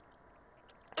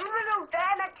 Even though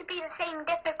they're meant to be the same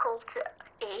difficulty,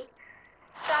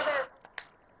 so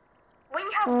we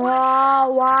have one. Oh,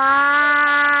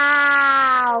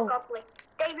 wow. Godly.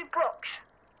 David Brooks.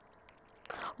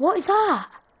 What is that?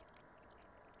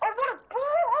 Oh, what a ball!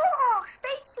 Oh,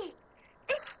 Stacey.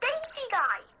 This Stacey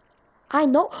guy. I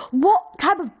know. What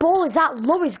type of ball is that?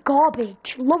 Low is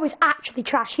garbage. Low is actually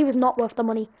trash. He was not worth the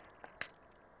money.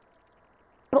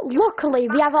 But luckily,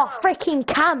 we have our freaking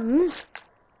cams.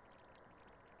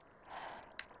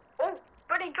 Oh,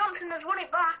 Freddie Johnson has won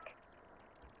it back.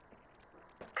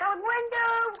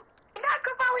 Window. Is that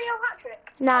Carvalho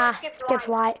hat-trick? Nah, Gibbs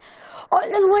White. Oh,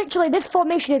 literally, this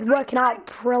formation is working out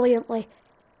brilliantly.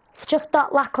 It's just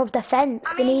that lack of defence.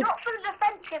 I mean, not for the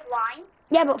defensive line.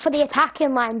 Yeah, but for the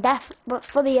attacking line, but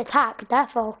for the attack,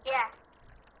 defo. Yeah.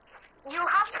 You'll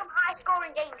have some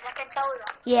high-scoring games, I can tell you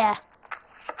that. Yeah.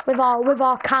 With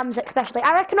our cams especially.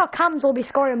 I reckon our cams will be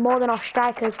scoring more than our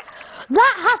strikers.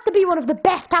 That has to be one of the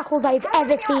best tackles I've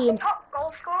ever seen. Top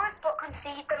goal scorers, but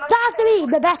concede the most. That has to be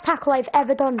the best tackle I've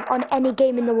ever done on any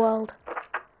game in the world.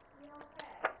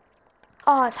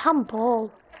 Oh, it's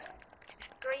handball.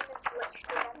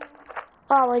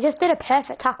 Oh, well, I just did a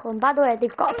perfect tackle, and by the way,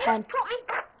 they've got a pen.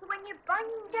 When you're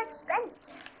banging Jed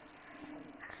Spence.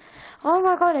 Oh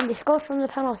my god, and they scored from the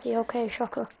penalty. Okay,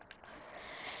 shocker.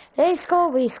 They score,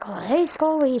 we score, they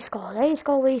score, we score, they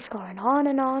score, we score, and on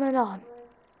and on and on.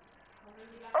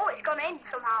 Oh, it's gone in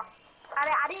somehow. And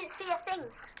I didn't see a thing,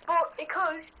 but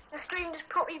because the stream just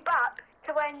put me back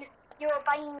to when you were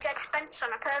buying Jed Spence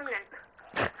on a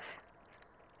permanent.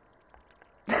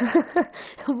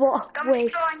 What way?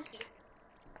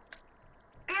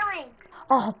 Billing.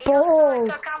 Oh, ball.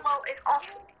 Campbell is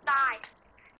offside.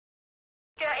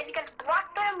 It's against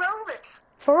Blackburn Rovers.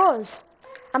 For us,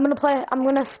 I'm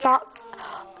gonna start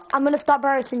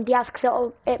Barrison Diaz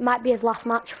because it might be his last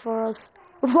match for us.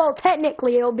 Well,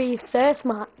 technically, it'll be his first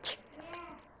match.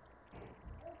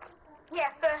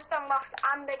 Yeah, first and last,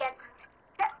 and against.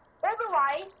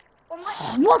 Otherwise,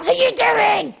 what are you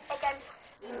doing? Against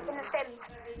in the Sims.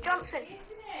 Johnson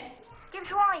gives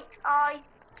White. He's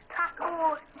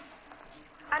tackled.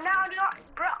 And now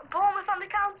Bournemouth on the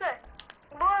counter.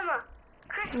 Bournemouth.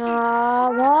 Christie.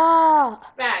 What?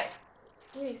 Right.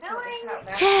 Yes.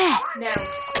 Now.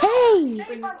 Hey.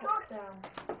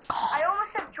 I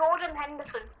almost said Jordan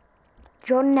Henderson.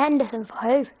 Jordan Henderson for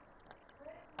who?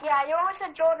 Yeah, you almost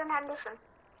said Jordan Henderson.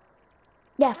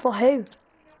 Yeah, for who?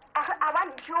 I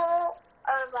went Joe.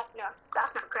 I was like, no,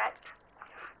 that's not correct.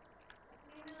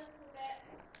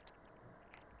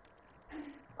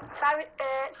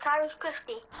 Cyrus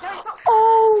Christie. No, it's not.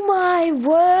 Oh my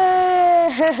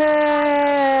word!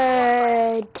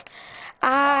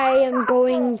 I am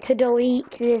going to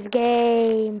delete this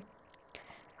game.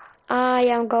 I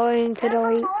am going to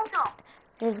delete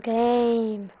this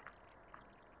game.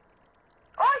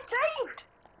 Oh, I saved!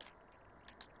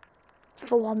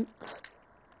 For once.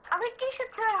 I think you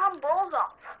should turn handballs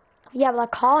off. Yeah, but I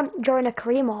can't join a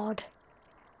career mod.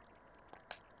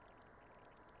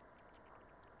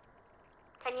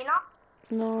 Can you not?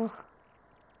 No,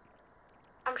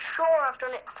 I'm sure I've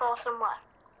done it before somewhere.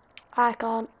 I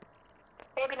can't.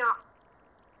 Maybe not.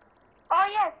 Oh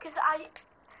yeah, because I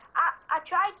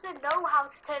tried to know how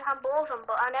to turn handballs on,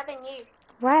 but I never knew.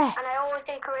 Where? And I always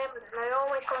did career mode, and I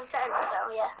always go and settings,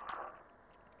 so yeah.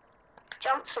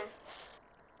 Johnson.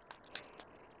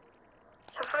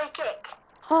 It's a free kick.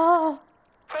 Oh.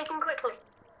 Take him quickly.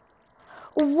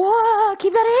 What?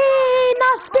 Keep that in!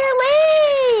 That's still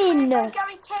in!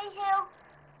 Gary Cahill.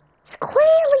 It's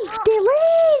clearly still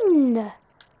in!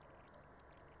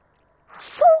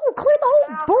 So clear the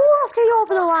whole ball has to be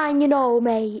over the line, you know,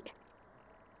 mate.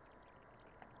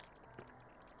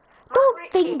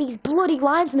 Don't think these bloody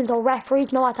linesmen or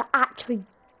referees know how to actually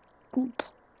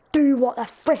do what their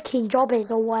freaking job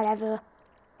is or whatever.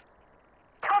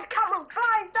 Todd Campbell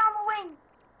drives down the wing.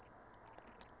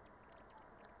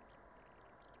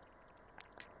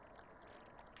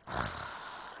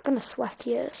 gonna sweat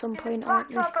you at some point, In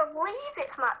aren't fact, you? I believe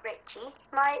it's Matt Ritchie.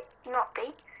 Might not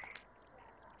be.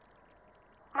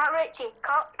 Matt Ritchie,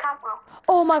 Cantwell.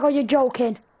 Oh my god, you're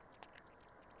joking.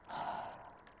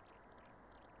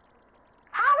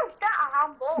 How is that a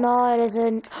handball? No, it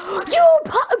isn't. You,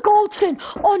 Goldson!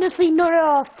 Honestly, no.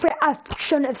 I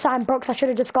shouldn't have signed Brooks. I should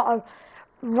have just got a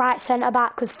right centre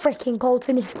back because freaking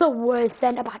Goldson is the worst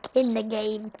centre back in the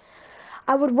game.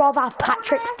 I would rather have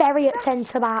Patrick Ferry at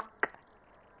centre back.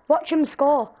 Watch him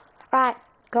score. Right,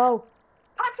 go.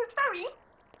 Patrick Ferry?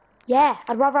 Yeah,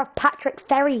 I'd rather have Patrick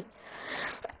Ferry.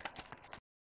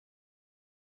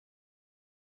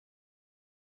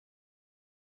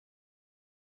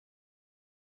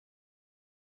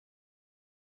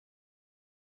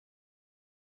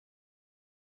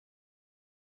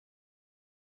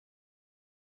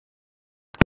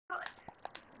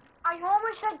 I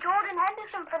almost said Jordan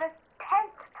Henderson for the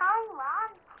 10th time, man.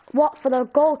 What, for the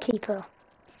goalkeeper?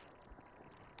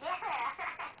 Yeah.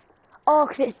 Oh,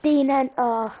 'cause it's Dean and...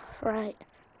 Oh, right.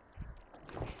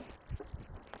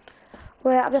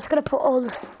 Wait, I'm just going to put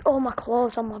all my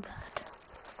clothes on my bed.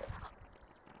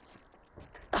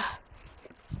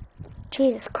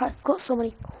 Jesus Christ, I've got so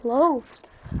many clothes.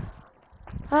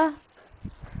 I'm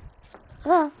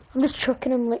just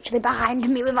chucking them literally behind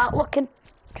me without looking.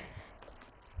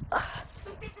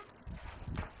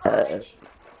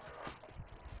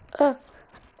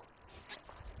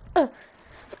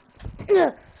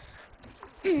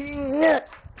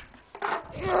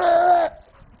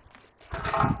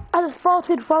 I just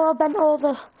farted while I bent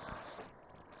over.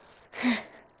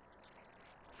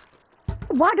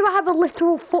 Why do I have a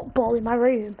literal football in my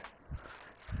room?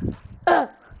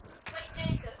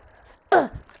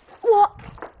 What?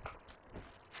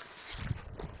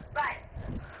 Right.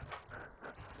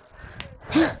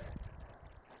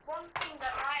 One thing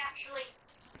that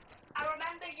I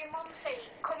remember your mum saying,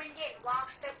 coming in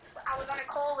whilst I was on a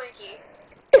call with you,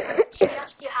 she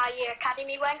asked you how your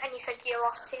academy went, and you said you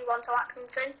lost 2-1 to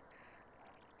Accrington.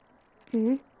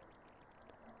 Hmm.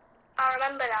 I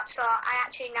remember that, so I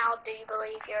actually now do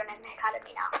believe you're in an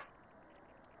academy now.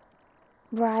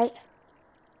 Right.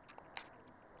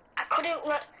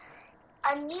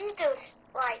 I knew there was,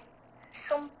 like,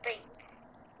 something,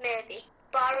 maybe,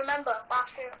 but I remember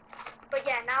last year. But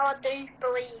yeah, now I do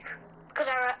believe, because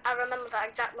I remember that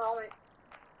exact moment.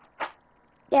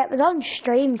 Yeah, it was on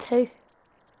stream too.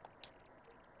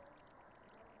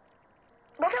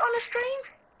 Was it on a stream?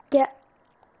 Yeah.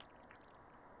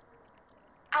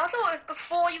 I thought it was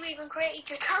before you even created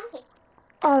your channel.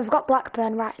 Oh, I've got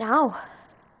Blackburn right now.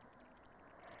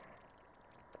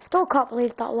 Still can't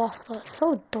believe that loss though. It's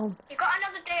so dumb. You got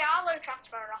another Diallo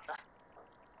transfer offer.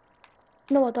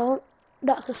 No, I don't.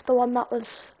 That's just the one that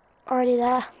was already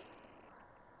there.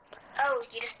 Oh,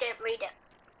 you just didn't read it.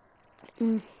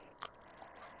 Mm.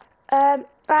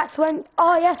 Right, so when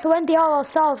Diallo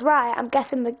sells, right, I'm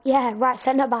guessing, right,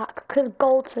 centre back, because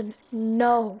Goldson,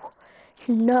 no,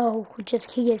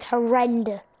 just he is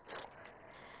horrendous.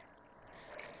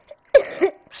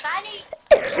 Shiny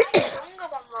younger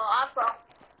one though, I've got.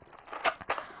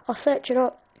 I'll search it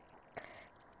up.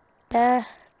 There.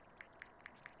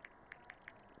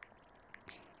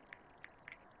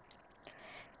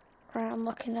 Right, I'm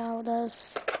looking now,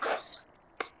 there's...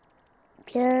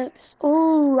 Yeah.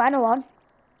 Ooh, I know one.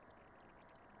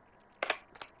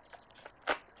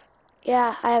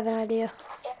 Yeah, I have an idea.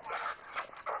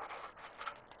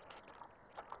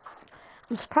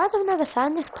 I'm surprised I've never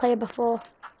signed this player before.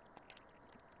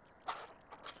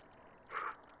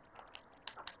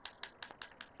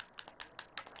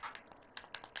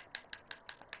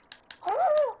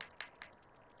 Oh!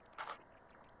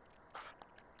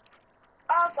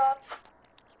 Oh god.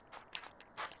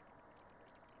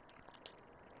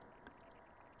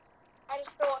 I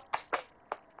just thought.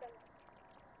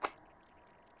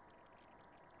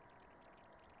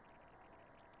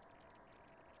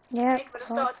 Yeah, But I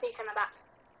started teaching about.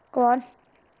 go on.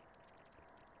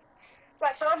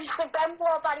 Right, so obviously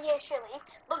Benoit Badiashile,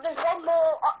 but there's one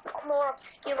more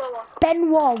obscure one.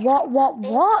 Benoit, what?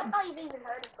 I thought you've even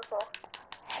heard it before.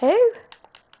 Who?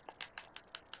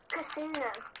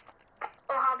 Casino.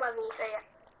 Or however you say it.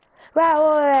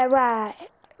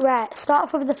 Right. Start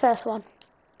off with the first one.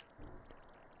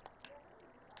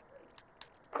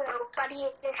 So,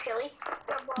 Badiashile.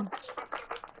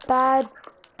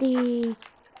 Badi...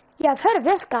 Yeah, I've heard of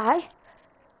this guy.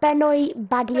 Benoit I'm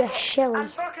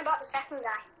Badiashile. talking about the second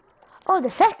guy. Oh, the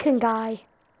second guy.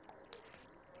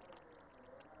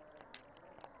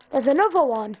 There's another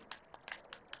one.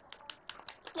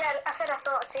 Yeah, I said I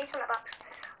thought I'd say something about.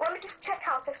 Let me just check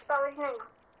how to spell his name.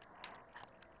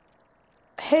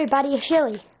 Who?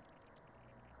 Badiashile?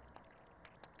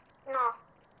 No.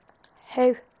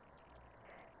 Who?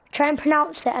 Try and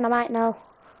pronounce it and I might know.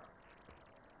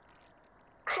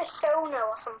 Casono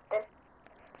or something.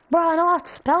 Bro, I know how to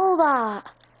spell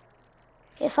that.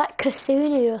 It's like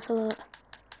Kasunu or something.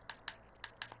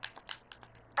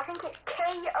 I think it's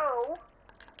Kosu.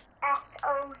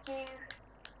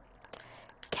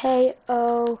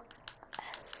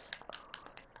 Kos.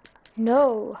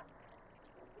 No.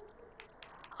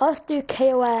 I'll just do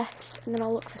KOS and then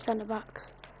I'll look for centre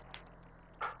backs.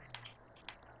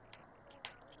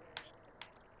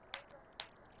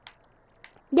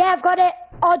 Yeah, I've got it.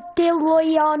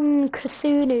 Odiloyan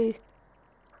Kasunu.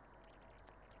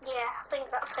 Yeah, I think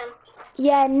that's him.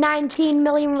 Yeah, 19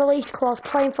 million release clause,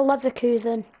 playing for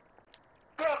Leverkusen.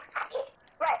 Yeah,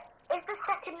 right. Is the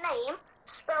second name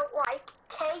spelled like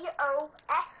Kossounou?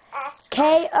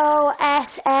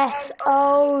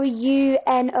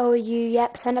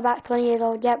 Yep, centre back, 20 years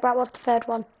old. Yep, right, what's the third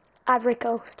one? Ivory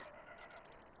Coast.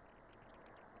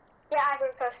 Yeah,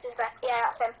 Ivory Coast is that. Yeah,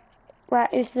 that's him. Right,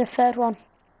 who's the third one?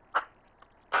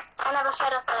 I never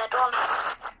said a third one.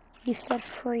 You said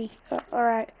 3.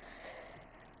 Alright.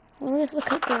 Let me just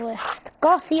look at the list.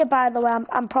 Garcia, by the way,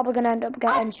 I'm probably going to end up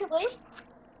getting. Actually,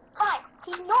 like,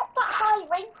 he's not that high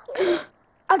rated.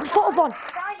 I just thought of one.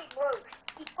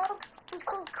 He's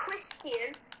called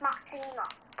Christian Martina.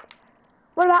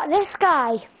 What about this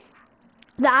guy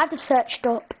that I just searched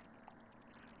up?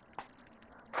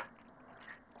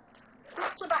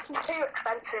 Mr. Becky's too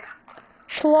expensive.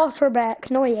 Schlotterbeck.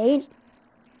 No, he ain't.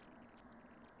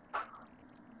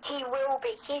 He will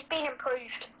be. He's been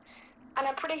improved. And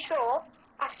I'm pretty sure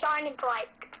I signed him for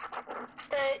like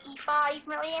 35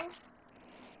 million.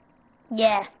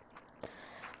 Yeah.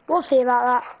 We'll see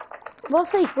about that. We'll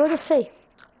see. We'll just see.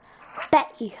 I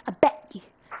bet you.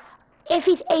 If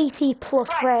he's 80 plus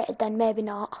rated, then maybe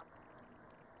not.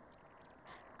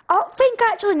 I don't think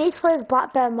I actually need to play this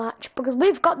Blackburn match because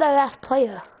we've got their best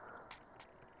player.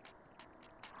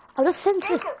 I'll just send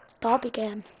to this Derby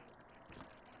game.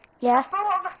 Yeah. I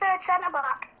thought of a third centre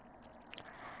back.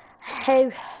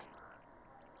 Who?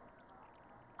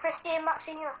 Christian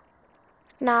Martina.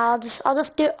 Nah, I'll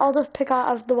just pick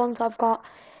out of the ones I've got.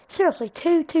 Seriously,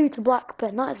 2-2 to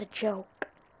Blackburn. That is a joke.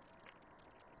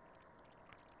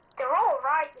 They're all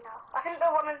right, you know. I think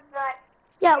they're one of the.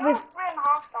 Yeah, they're all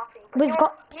 3.5 star team.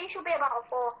 You should be about a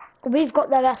 4. We've got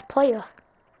their best player.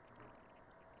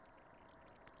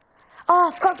 Oh,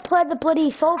 I forgot to play the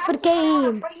bloody Salford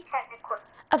game.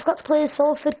 I forgot to play the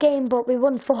Salford game, but we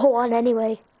won 4-1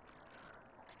 anyway.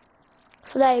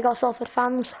 So there you go, Salford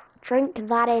fans. Drink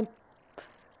that in.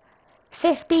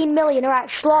 15 million, alright,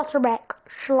 Schlotterbeck.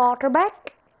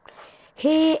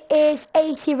 He is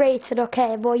 80 rated,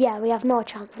 okay, well yeah, we have no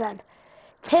chance then.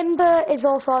 Timber is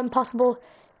also impossible.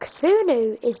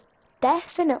 Ksunu is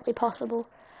definitely possible.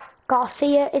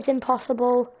 Garcia is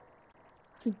impossible.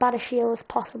 And Badashil is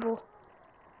possible.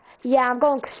 Yeah, I'm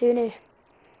going Ksunu.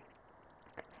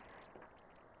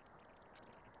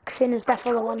 Ksunu's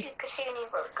definitely the one.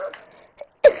 Kasunu's really good.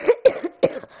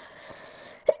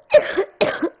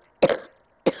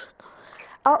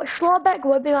 Schlotterbeck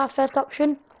would be my first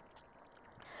option.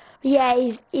 Yeah,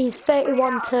 he's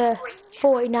 31 to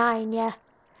 49, yeah.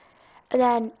 And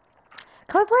then,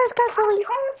 can I play this guy for like...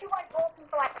 How would you like Bolton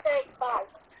for like 35?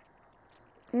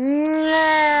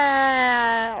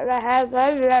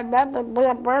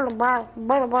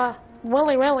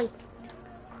 Willy.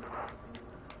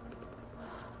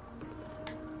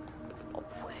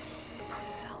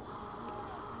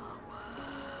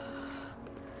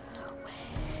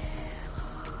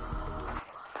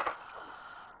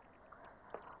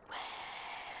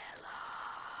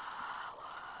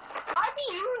 Why do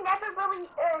you never really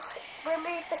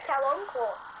remove the Salon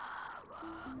claw?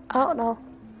 I don't know.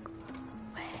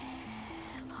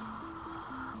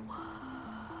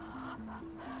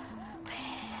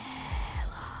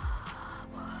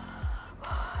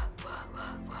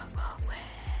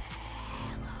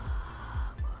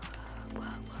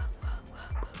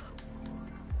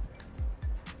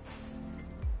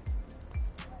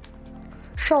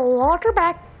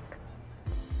 Schlotterbeck.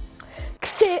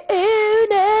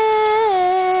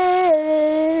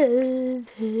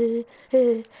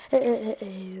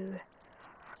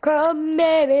 Come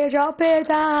baby, drop it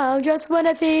down. Just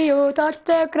wanna see you touch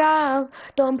the ground.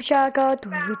 Don't be shy, go to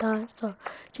the dancer.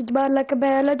 She's bad like a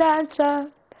belly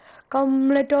dancer. Come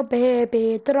little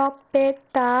baby, drop it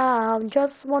down.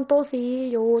 Just want to see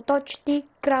you touch the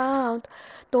ground.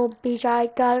 Don't be shy,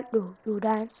 girl, do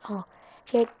dance.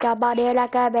 Shake your body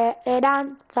like a belly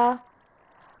dancer.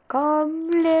 Come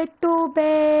little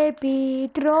baby,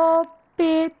 drop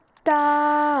it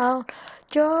down.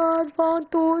 Just want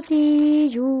to see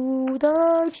you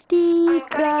touch the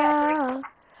ground.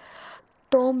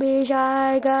 Don't be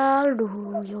shy, girl,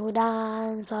 do your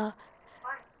dance.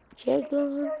 Shake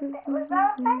your...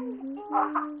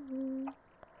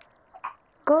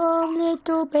 Come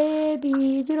little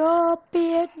baby, drop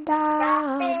it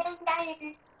down.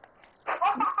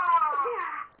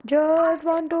 Just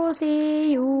want to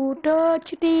see you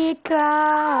touch the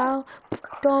ground.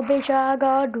 Don't be shy,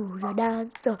 girl, do your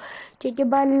dance. Shake your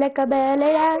body like a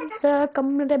belly dancer.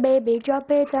 Come little baby,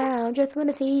 drop it down. Just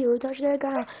wanna see you touch the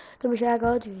ground. Don't be shy,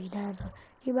 girl, do your dance.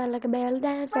 Shake your body like a belly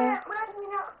dancer.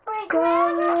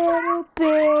 Come little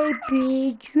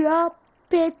baby, drop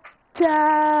it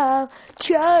down.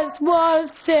 Just wanna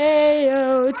see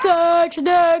you touch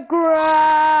the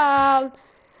ground.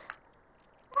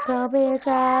 So be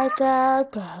shy, girl,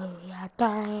 do your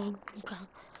dance.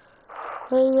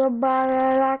 With your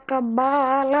body like a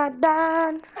ballet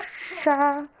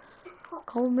dancer.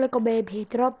 Come like a baby,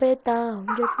 drop it down.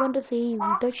 Just want to see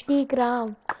you touch the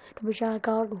ground. Don't be shy,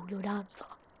 girl, do your dance.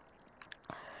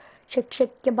 Shake,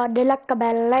 shake your body like a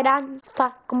ballet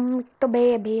dancer. Come like a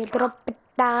baby, drop it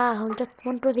down. Just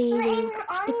want to see you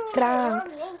touch the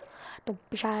ground. Don't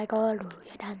be shy, girl, do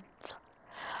your dance.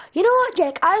 You know what,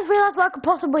 Jake? I just realised what I could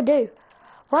possibly do.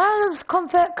 Why don't I just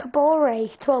convert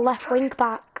Kabore to a left wing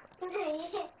back?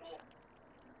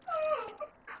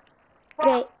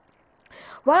 Jake,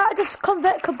 why don't I just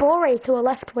convert Kabore to a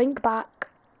left wing back?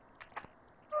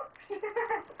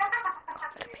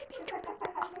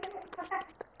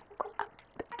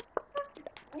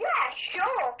 Yeah,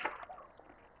 sure.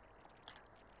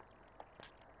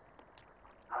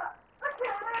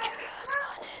 Just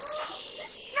wanna see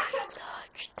you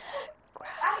touch the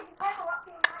ground.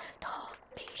 Don't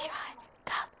be shy,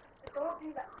 girl. Don't do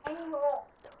that anymore.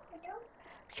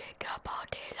 Shake your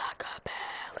body like a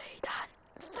belly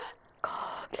dancer.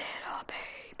 Come little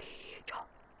baby, drop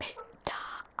it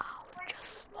down.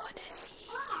 Just wanna see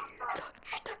you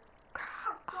touch the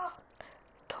ground.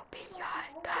 Don't be shy,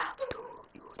 girl, do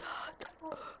you dance?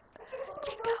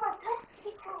 Shake your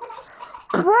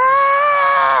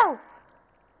Wow!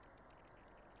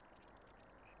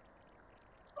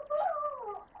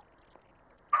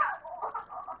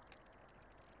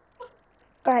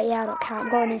 Right, yeah, I don't care. I'm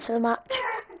going into the match. Ding,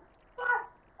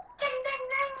 ding,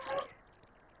 ding.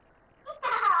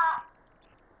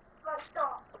 Right,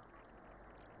 stop.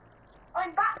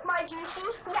 I'm back, my juicy.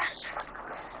 Yes.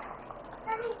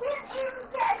 And he didn't even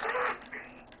get a drink.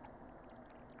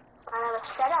 I never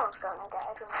said I was going to get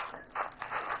a drink.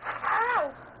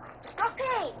 Ow! Stop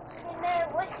it! No,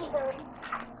 what's he doing?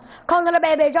 Come little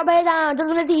baby, drop it down. Just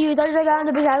wanna see you touch the ground.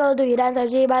 Don't be shy, girl, do your dance.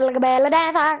 Shake your body like a belly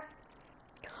dancer.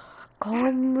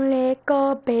 Come like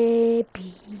a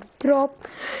baby, drop.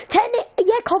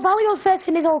 Yeah, Carvalho's first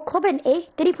in his old club, isn't he?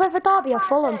 Did he play for Derby or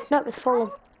Fulham? No, it was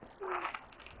Fulham.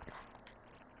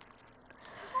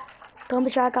 Don't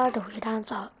be shy, girl, do your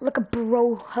dance. Look at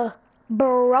Broha.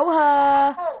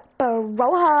 Broha.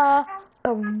 Broha.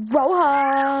 Broha.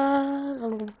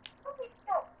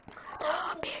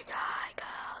 Don't be shy,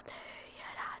 girl, do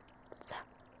your dance.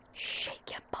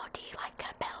 Shake your body like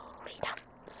a belly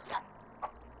dance.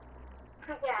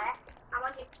 Yeah, I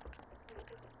want you.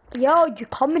 Yo, you're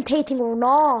commentating or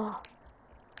not?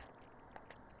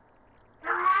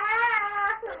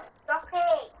 Stop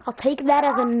it. I'll take that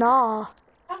as a nah.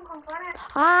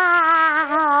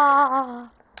 Ah!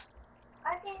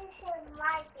 I think you should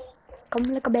like it.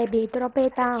 Come like a baby, drop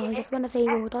it down. Just wanna see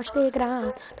you touch the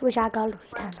ground. To wish I could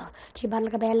dancer. She bad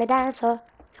like a belly dancer.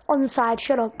 Onside,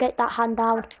 shut up, get that hand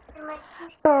down.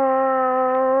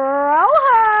 Broha!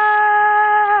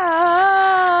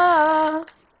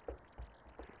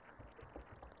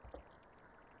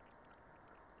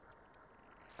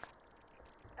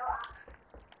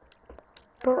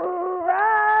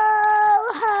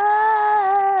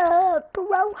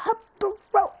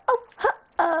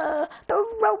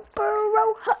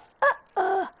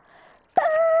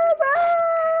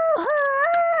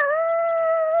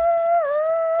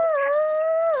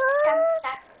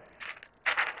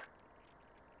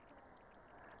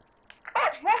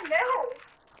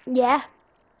 Yeah.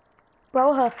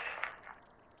 Broha.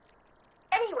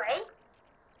 Anyway,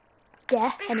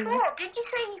 Yeah, before, anyway. did you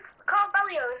say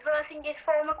Carvalho was versing his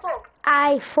former club?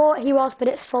 I thought he was, but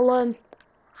it's Fulham.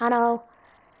 I know.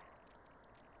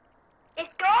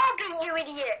 It's Derby, you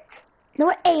idiot. No,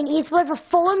 it ain't. He's with a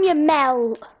Fulham, you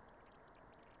melt.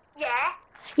 Yeah?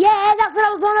 Yeah, that's what I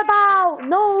was on about.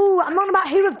 No, I'm not on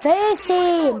about who we're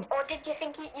versing. Or did you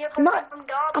think you I'm bought not, him from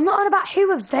Derby? I'm not on about who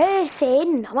we're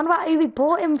versing. I'm on about who we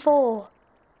bought him for.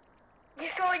 You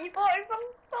thought you bought him from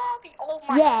Derby? Oh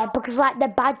Yeah, because like the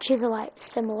badges are like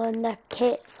similar and the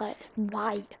kit's like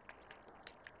white.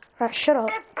 Right, shut up.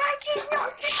 The badge is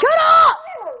not Shut up!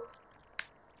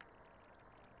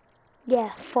 Yeah,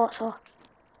 thought so.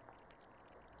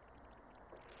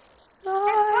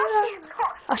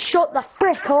 I shut the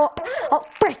frick up. I don't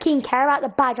fricking care about the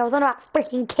badge. I was on about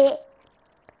fricking kit.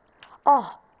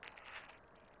 Oh.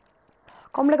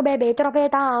 Come look at baby, drop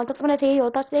it down. Just wanna see you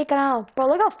touch the ground. Bro,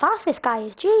 look how fast this guy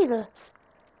is. Jesus.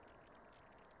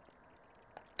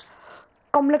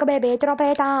 Come look at baby, drop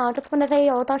it down. Just wanna see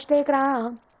you touch the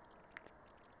ground.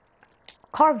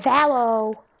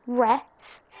 Carvello. Ref.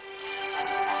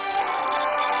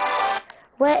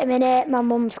 Wait a minute, my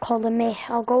mum's calling me.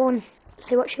 I'll go and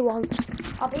see what she wants.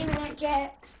 I'll be in a minute,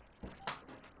 Jet.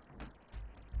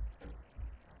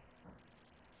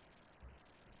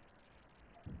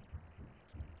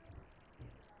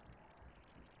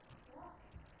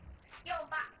 Yo,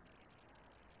 back.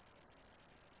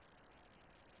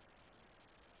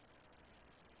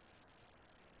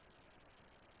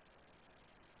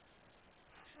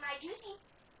 My juicy.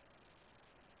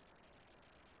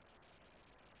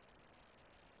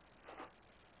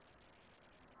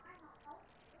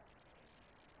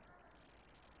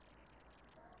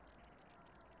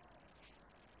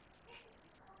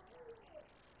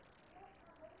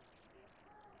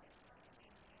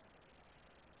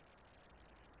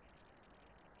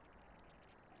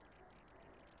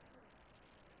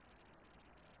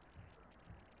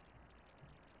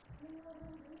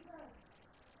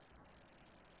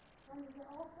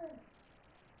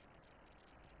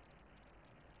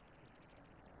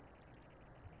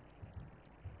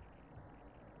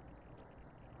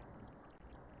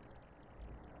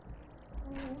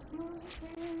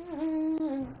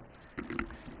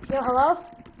 Yo, hello?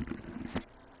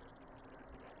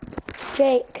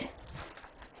 Jake.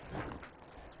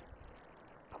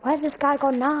 Where's this guy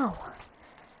gone now?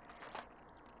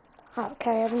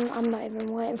 Okay, I'm not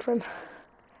even waiting for him.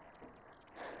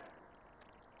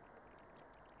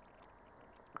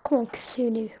 Come on,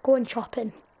 Kasunu. Go and chop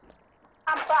him.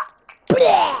 I'm back.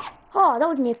 Bleh! Oh, that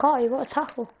wasn't your car. You got a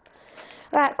tackle.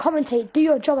 Right, commentate. Do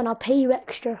your job and I'll pay you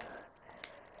extra.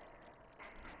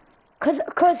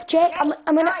 Cause Jake, I'm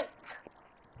gonna... Right.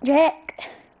 Jake.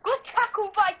 Good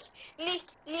tackle by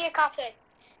Niakate.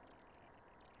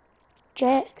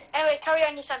 Jake. Anyway, carry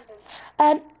on your sentence.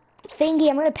 Thingy,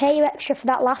 I'm gonna pay you extra for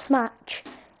that last match.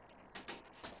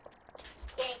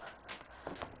 Game.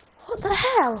 What the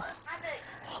hell?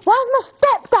 Why's my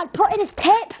stepdad putting his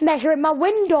tape measure in my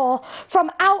window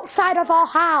from outside of our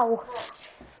house?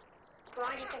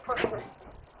 Why did you push me?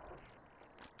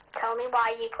 Tell me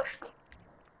why you pushed me.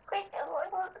 I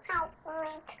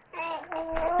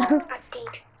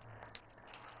did.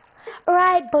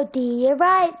 Right, buddy. You're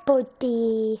right,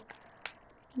 buddy.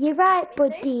 You're right,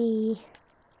 buddy.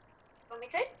 Want me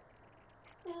to?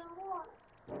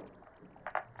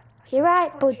 You're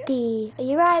right, buddy.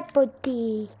 You're right,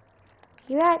 buddy.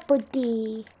 You're right,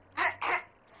 buddy.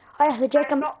 Oh yeah, so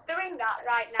Jake, I'm not doing that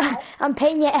right now. I'm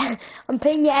paying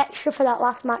you extra for that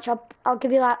last match. I'll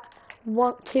give you like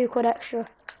 2 quid extra.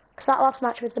 Cause that last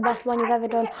match was the best one you've ever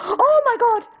done. Oh my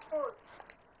god!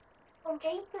 From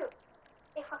Jacob,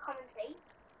 if I commentate,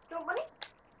 do you want money?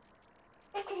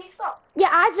 Hey, can you stop?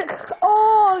 Yeah, Isaac.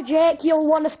 Oh, Jake, you'll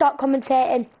want to stop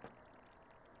commentating.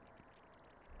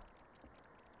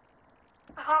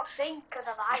 I can't see because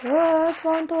of eyes. Just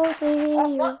want to see you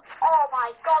Oh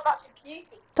my god, that's a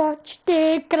beauty. touch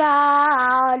the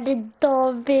ground.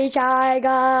 Don't be shy,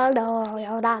 girl. No,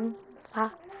 you dance.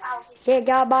 Shake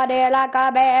your body like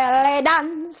a belly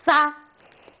dancer.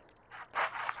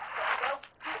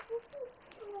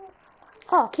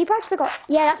 Oh, keeper actually got...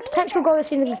 Yeah, that's potential goal of the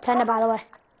season contender, by the way.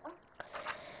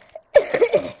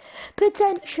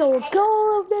 Potential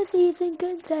goal of the season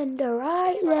contender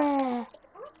right there.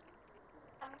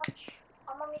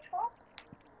 I'm on the 12.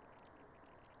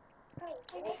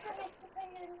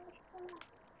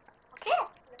 Okay,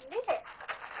 let's do it.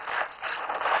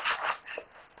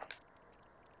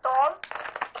 Dawn.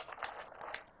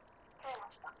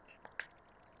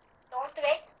 Dawn to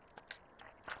it.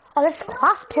 Oh, this is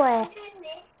class play.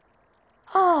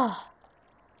 Oh.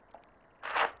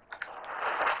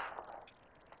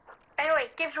 Anyway,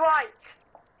 gives right.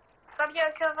 Fabio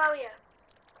Carvalho.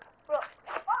 Look.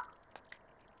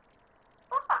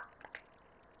 What?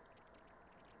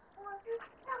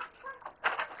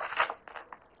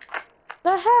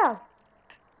 The hell?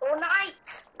 All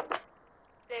night.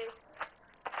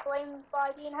 Claimed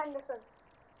by Dean Henderson.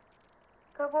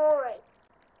 Cavore.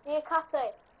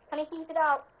 Niakate. Can he keep it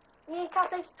out?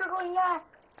 Niakate struggling there.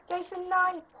 Jason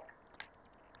Knight.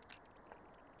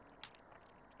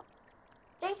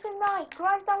 Jason Knight,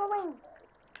 drive down the wing.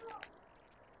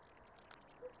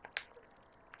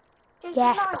 Jason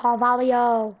Yes, Knight,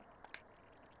 Carvalho.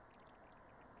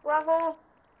 bravo.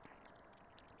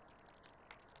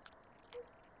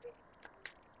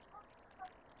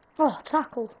 Oh,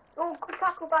 tackle. Oh, good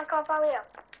tackle by Carvalho.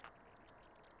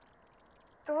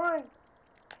 Through.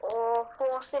 Oh,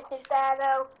 4-6 is there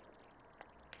though.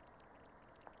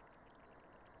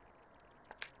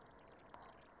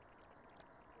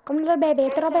 Come little baby,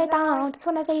 throw it down. Just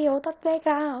wanna see you touch the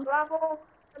ground. Bravo.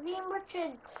 Liam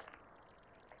Richards.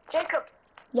 Jacob,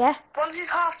 Yeah? once it's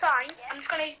half time, I'm just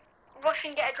going to rush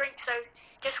and get a drink, so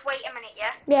just wait a minute,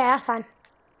 yeah? Yeah, that's fine.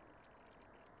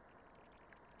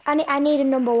 I need a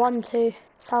number 1 too,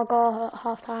 so I'll go at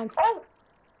half time. Oh!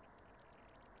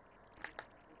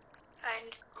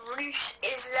 And Reese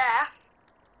is there.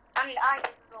 And I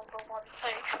need number 1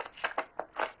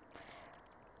 too.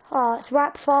 Oh, it's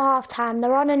right before half time.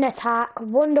 They're on an attack.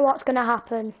 Wonder what's going to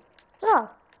happen. Oh,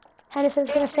 Henderson's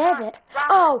going to save it.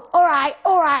 Oh, alright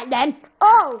then.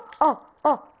 Oh.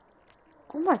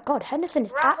 Oh my god, Henderson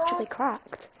is actually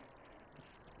cracked.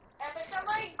 There's a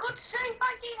very good save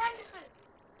by Dean Henderson.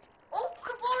 Oh,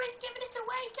 Kabori's giving it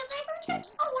away. Does anyone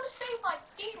catch? Oh, what a save by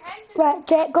Dean Henderson. Right,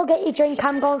 Jake, go get your drink.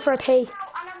 I'm going for a pee. And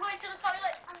I'm going to the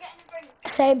toilet. I'm getting a drink.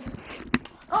 Same.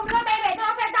 Come on, baby.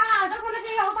 Don't get down. Don't want to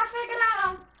see you. Don't figure it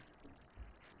out.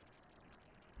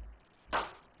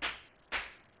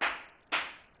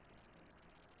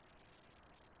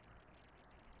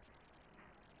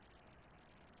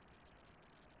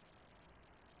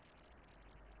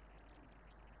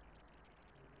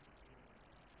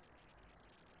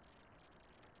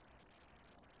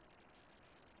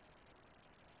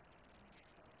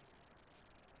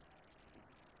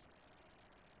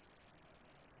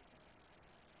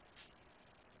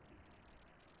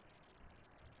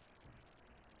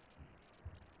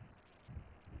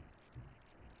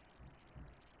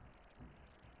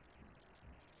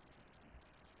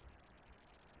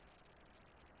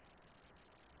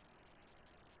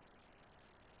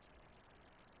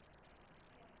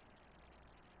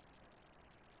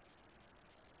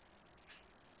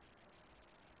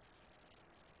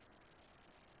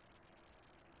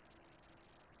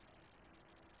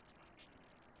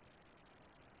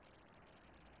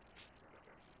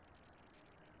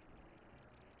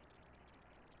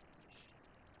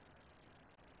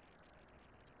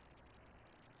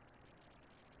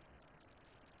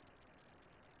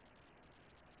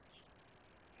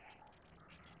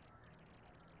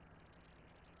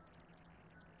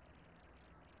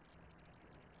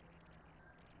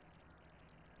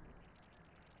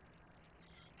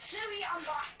 Siri, I'm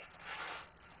back.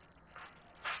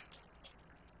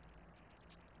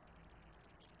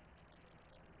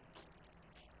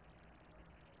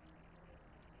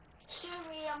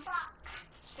 Siri, I'm back.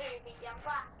 Siri, I'm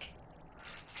back.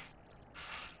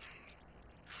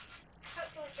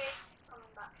 Hopefully Jason's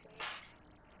coming back soon.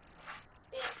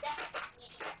 Yeah, definitely.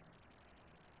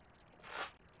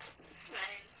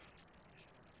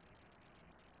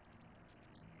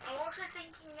 I'm also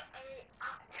thinking an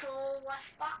actual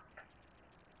left back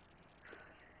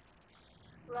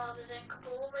rather than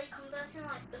Kabore converting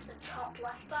like just a top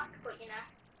left back, but you know,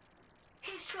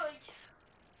 his choice.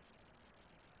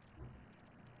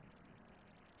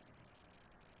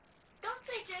 Don't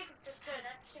say Jacob just heard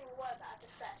every single word that I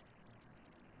just said.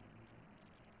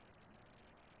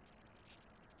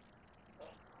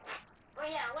 But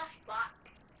yeah, left back,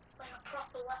 like a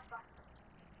proper left back,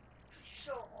 for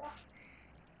sure.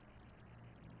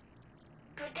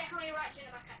 But definitely a right centre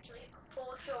back actually,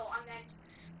 for sure, and then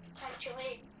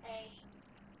potentially a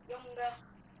younger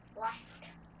left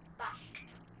back.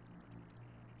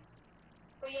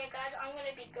 But yeah guys, I'm going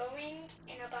to be going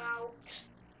in about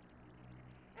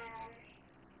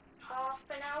half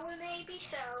an hour maybe,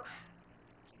 so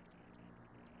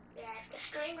yeah, if the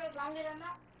stream goes longer than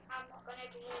that, I'm not going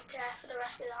to be there for the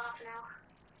rest of the half an hour.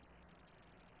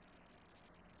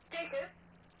 Jacob?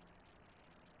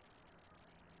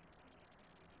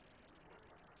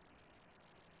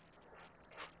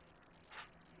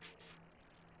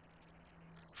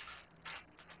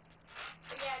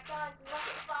 Yeah, guys,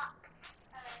 left back,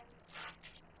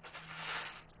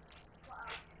 what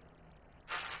else?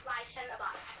 Right centre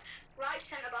back. Right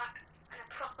centre back and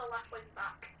a proper left wing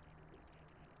back.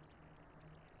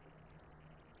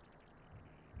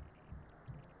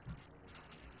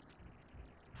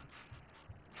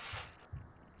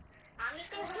 I'm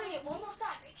just going to say it one more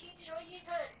time, making sure you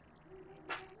heard it.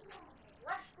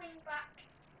 Left wing back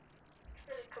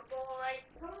for the Kabore,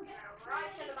 and a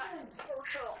right centre back for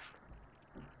sure.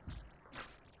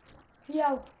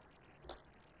 Yo.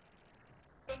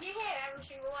 Then Did you hear every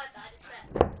single word that I just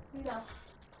said? No.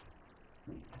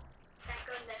 Thank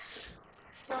goodness.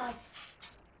 Why?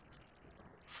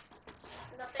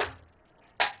 Nothing.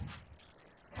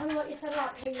 Tell me what you said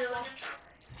about who you Telling are. him.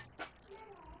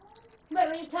 Wait,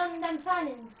 were you telling them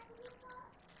signings?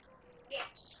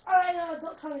 Yes. Alright, no,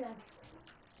 don't tell me then.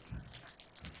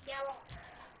 Yeah, well.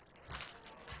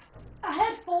 I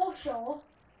heard for sure.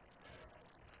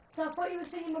 So I thought you were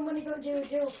singing My Money Don't Do a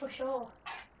Deal for sure.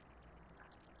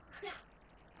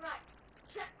 Right.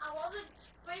 I wasn't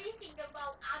speaking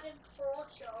about Adam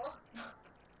Forshaw.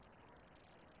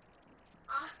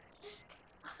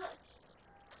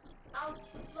 I was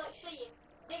like saying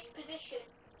this position.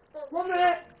 1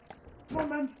 minute. 1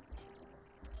 minute.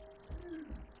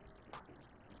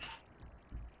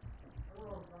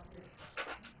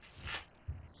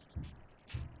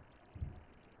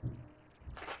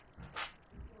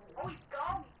 Oh, he's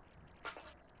gone.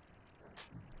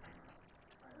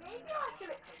 Maybe I can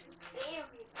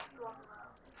experience one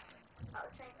though. At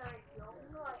the same time, young,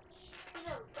 like, you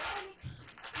know, get an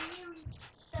experienced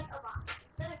centre back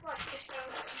instead of like just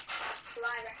saying, so I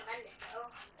recommend it though.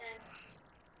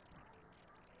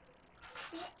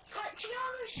 Yeah, like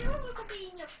Thiago Silva could be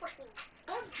in your fucking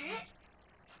budget.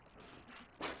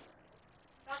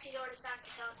 Once he's already signed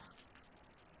his own.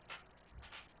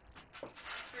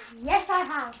 Yes, I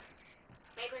have.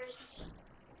 Maybe we can see.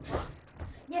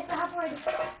 Yes, I have already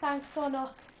signed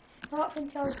Sono. I don't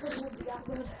think Thiago Silva would be that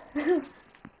good.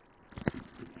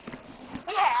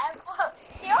 Yeah, well,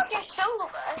 Thiago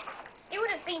Silva, he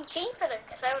would have been cheaper than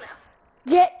Casona.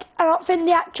 Jake, I don't think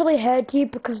they actually heard you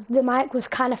because the mic was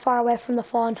kind of far away from the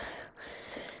phone.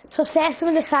 So say some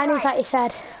of the signings that you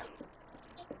said.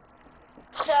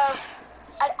 So,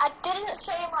 I didn't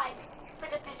say like for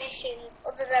the position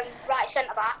other than right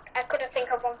centre back. I couldn't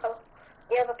think of one for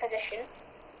the other position.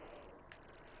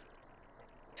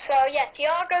 So yeah,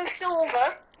 Thiago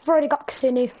Silva I've already got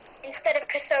Kasunu. instead of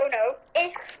Casono.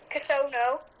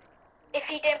 If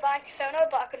he didn't buy Casono,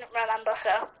 but I couldn't remember,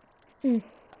 so.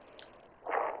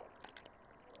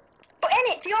 But in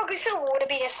it, Thiago Silva would have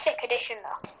been a sick addition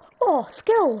though. Oh,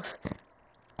 skills.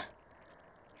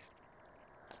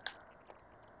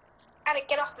 Alec,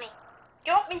 get off me.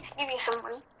 Do you want me to give you some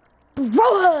money?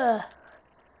 Brother!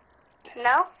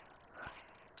 No?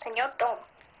 Then you're dumb.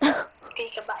 You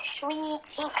can buy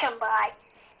sweets, you can buy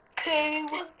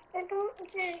poo.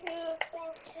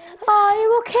 Are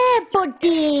you okay,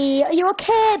 buddy? Are you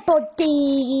okay,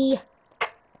 buddy?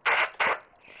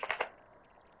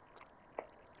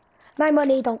 My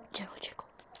money don't jiggle jiggle.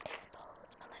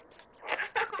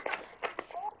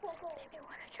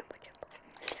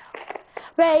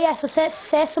 Right, yeah, so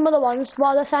say some of the ones.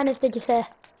 What other signings did you say?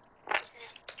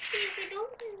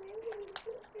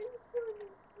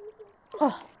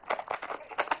 Oh.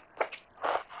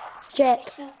 Jake.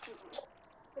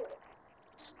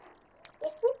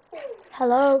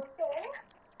 Hello?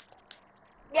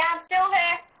 Yeah, I'm still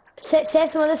here. Say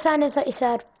some of the signings that you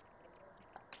said.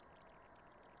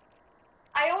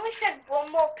 I only said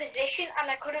one more position and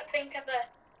I couldn't think of an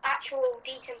actual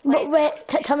decent player. But wait,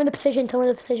 tell me the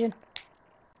position,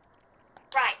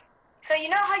 Right. So you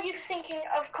know how you were thinking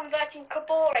of converting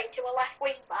Kabore to a left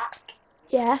wing back?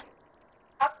 Yeah.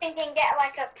 I'm thinking get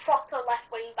like a proper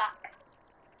left wing back.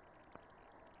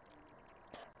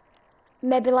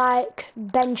 Maybe like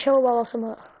Ben Chilwell or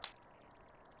something.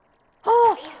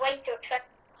 Oh! He's way too expensive.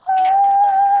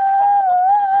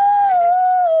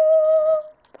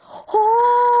 Oh,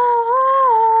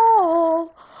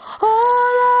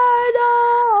 all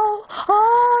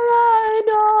I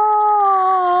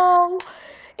know,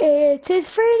 it is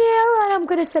 3-0 and I'm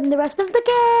going to send the rest of the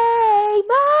game.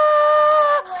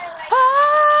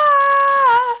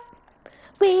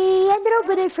 We ended up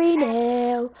winning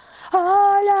 3-0.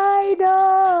 All I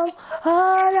know,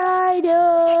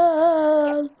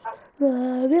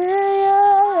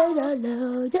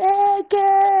 the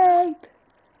game.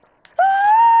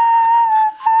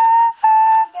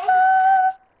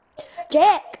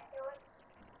 Jake.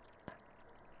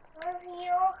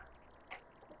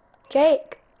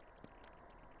 Jake.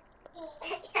 I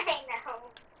know.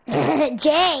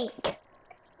 Jake.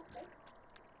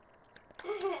 I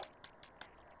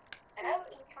know what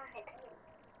you're trying to do.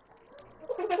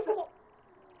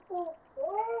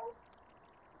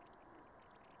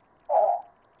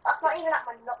 That's not even at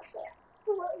my nuts here.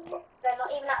 They're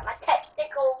not even at my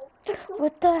testicles.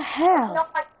 What the hell? Not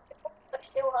my testicles, but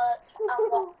still hurts a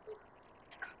lot.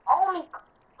 Oh,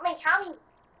 my hammy.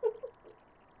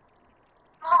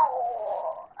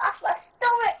 Oh, that's my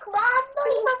stomach, man. Not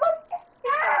even my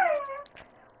testicles.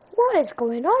 What is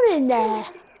going on in there?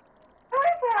 Where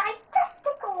are my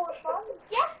testicles, man?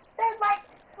 Yes.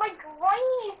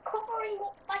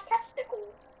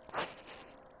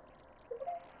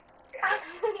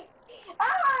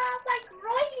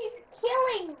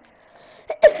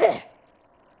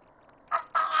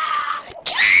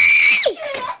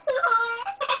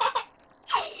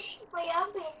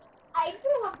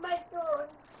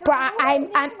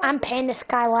 I'm paying this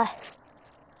guy less.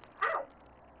 Ow.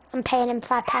 I'm paying him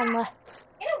 £5 less.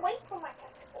 Get away from my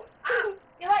testicles. Ow.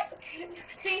 You're like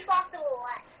too far to the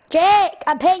left. Jake,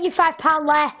 I'm paying you £5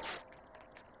 less.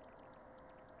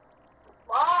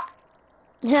 What?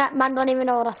 Yeah, man, don't even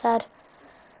know what I said.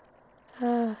 Get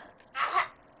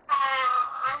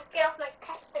off my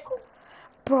testicles.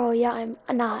 Bro, yeah, I'm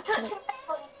not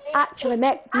actually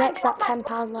make that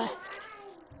 £10 less.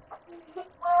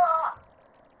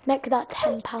 Make that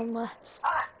 £10 less.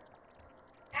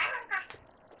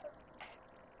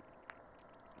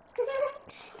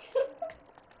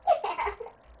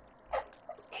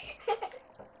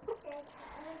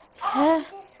 Yeah.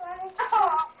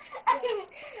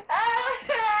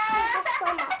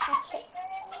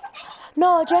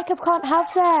 No, Jacob can't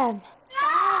have them.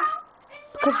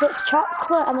 Because it's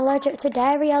chocolate. I'm allergic to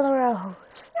dairy, Ella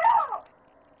Rose.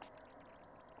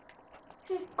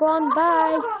 Go on,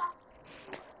 bye.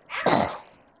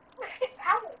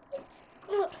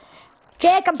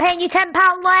 Jake, I'm paying you £10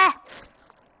 less.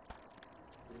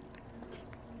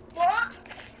 What?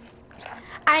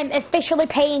 I'm officially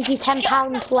paying you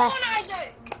 £10 less.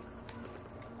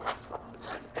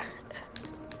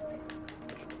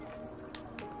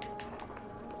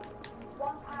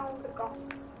 £1 ago.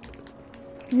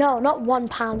 No, not £1,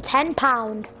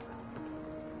 £10.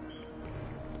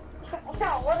 No,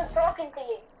 I wasn't talking to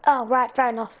you. Oh, right, fair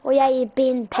enough. Well, yeah, you're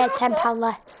being paid £10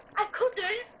 less. I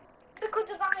couldn't because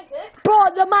of Isaac.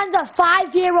 Bro, the man's a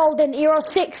 5-year-old and you're a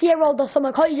 6-year-old or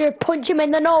something. Can't you punch him in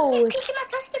the nose? Kicking my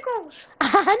testicles.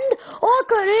 And all I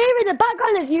could hear in the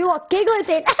background of you are giggling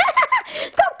saying,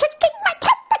 stop kicking my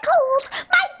testicles!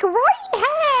 My groin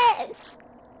hurts!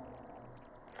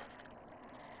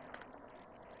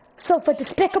 So for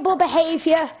despicable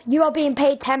behaviour, you are being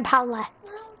paid £10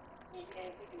 less.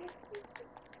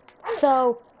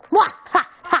 So, wah, ha,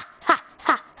 ha, ha,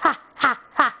 ha, ha, ha, ha,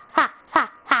 ha, ha, ha,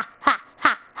 ha, ha,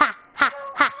 ha, ha,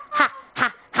 ha, ha,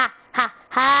 ha, ha,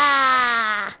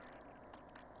 ha.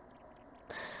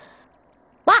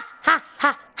 Wah, ha,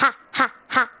 ha, ha, ha,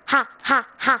 ha, ha, ha,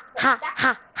 ha, ha,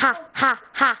 ha, ha, ha,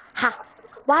 ha, ha.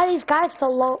 Why are these guys so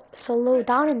low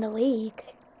down in the league?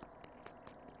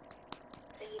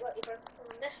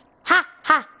 Ha,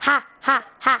 ha, ha, ha,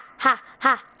 ha, ha, ha,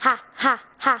 ha, ha, ha,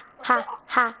 ha, ha,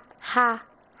 ha,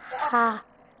 ha,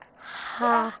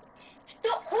 ha,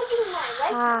 Stop hugging my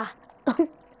leg. ha,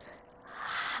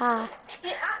 ha,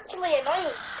 You're actually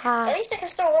annoying. ha, At least I can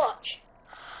still watch.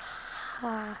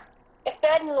 ha. You're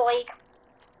third in the league.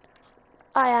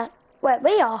 Oh yeah. Wait,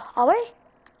 we are we?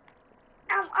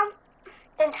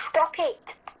 Then stop it.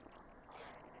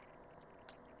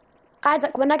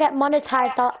 Isaac, when I get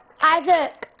monetized,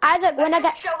 Isaac, when I I'm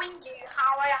get... showing you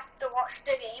how I have to watch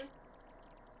the game.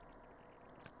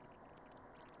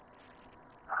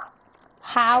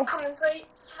 How? Commentary.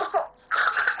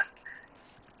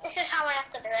 This is how I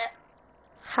have to do it.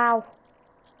 How?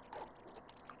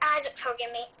 Isaac's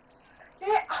hugging me.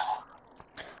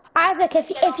 Isaac,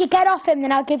 if you get off him,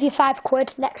 then I'll give you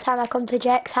 £5 next time I come to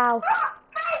Jake's house.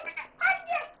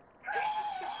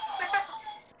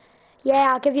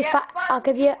 Yeah, I'll give you I'll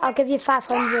give you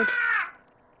 500.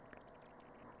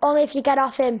 Only if you get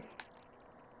off him.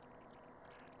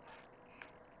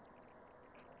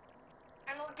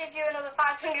 And we'll give you another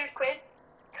 500 quid,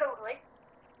 totally,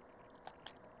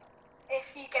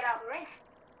 if you get out of the ring.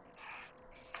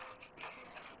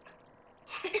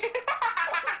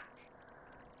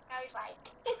 Now he's like,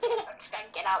 I'm just going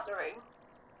to get out the room.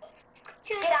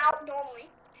 Get out normally.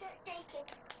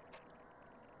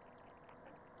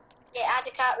 Yeah,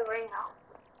 Isaac's out of the room now.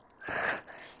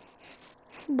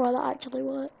 Well, that actually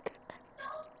worked.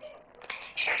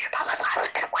 Shush about my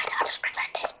 500 quid I just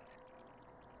presented.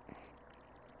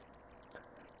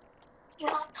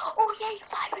 You're like, oh yay,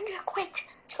 500 quid.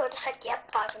 So I just said, yep,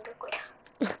 500 quid.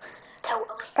 Totally.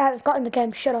 Right, we've got in the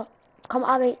game. Shut up.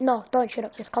 No, don't shut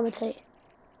up. Just commentate.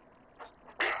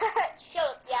 Shut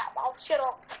up, yeah, I'll shut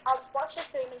up. I'll watch the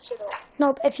stream and shut up.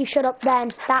 Nope, if you shut up then,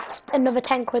 that's another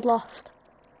 £10 lost.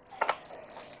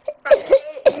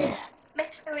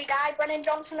 Mystery guy, Brennan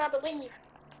Johnson, I believe.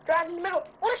 Drives in the middle.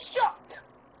 What a shot!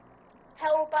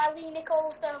 Held by Lee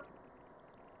Nichols, though.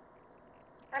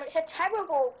 And it's a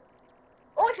terrible...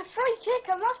 Oh, it's a free kick,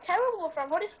 and that's terrible from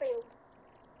Huddersfield.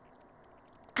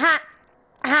 Ha!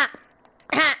 Ha!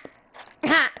 Ha!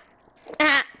 Ha!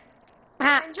 Ha!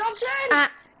 Ha! And Johnson! Ha!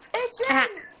 It's Ha!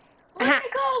 in! Lee Ha!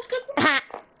 Nichols, good Ha!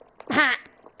 Ha!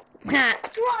 Ha!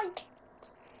 strike!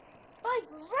 By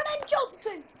Brennan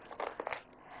Johnson!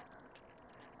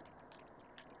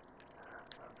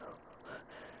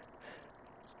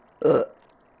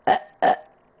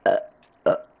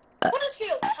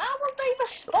 Huddersfield, how will they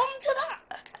respond to that?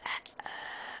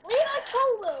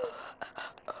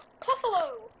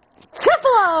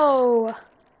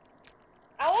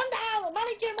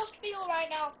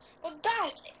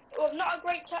 was not a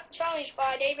great challenge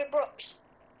by David Brooks.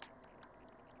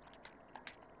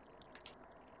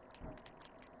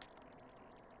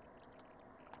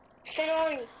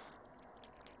 Sinani.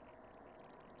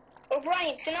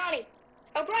 O'Brien, Sinani.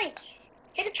 O'Brien.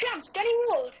 Hit a chance. Danny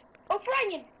Ward.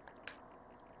 O'Brien.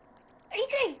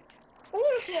 18.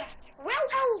 Water. Well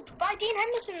held by Dean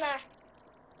Henderson there.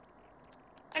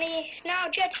 And he's now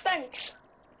Jed Spence.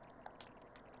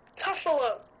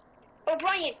 Toffolo.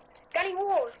 O'Brien. Danny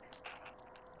Ward.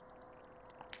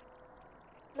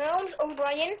 Mills.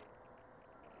 O'Brien.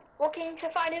 Looking to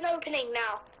find an opening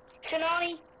now.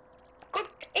 Sinani. Good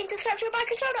interception by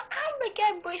Casado. And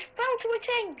again, but he's fell to a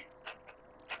ting.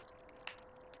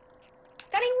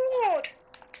 Danny Ward.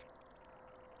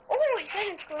 Oh, it's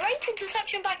been a great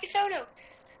interception by Casado.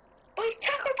 But he's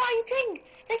tackled by a ting.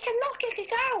 They cannot get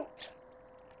it out.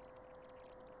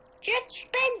 Jed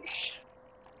Spence.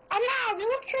 And now they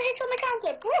look to hit on the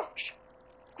counter. Brooks.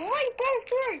 Great ball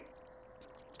through.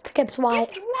 To Gibbs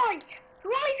White. Gibbs White.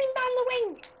 Driving down the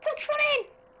wing. Puts one in.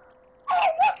 Oh,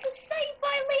 what a save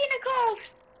by Lee Nichols.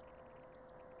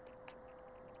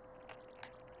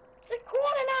 The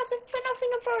corner now for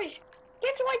Nottingham Forest.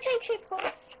 Gibbs White takes it,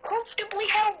 but comfortably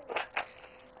held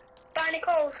by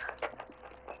Nichols.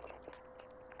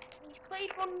 He's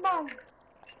played one long.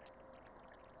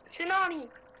 Sinani.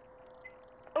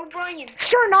 O'Brien.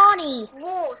 Shernani.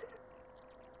 Ward.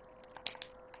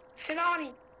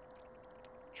 Sinani.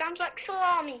 Sounds like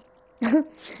salami.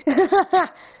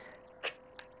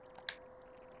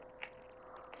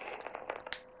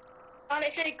 And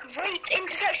it's a great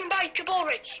interception by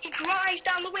Jabori. He drives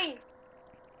down the wing.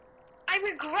 I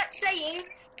regret saying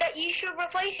that you should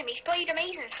replace him. He's played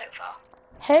amazing so far.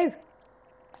 Who?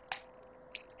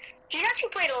 He's actually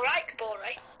played alright,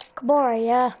 Kabore. Kabora,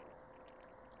 yeah.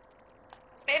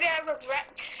 Maybe I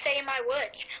regret saying my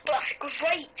words, but that's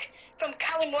great from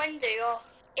Callum Wendy, or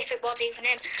if it was even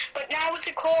him. But now it's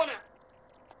a corner.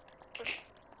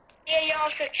 VAR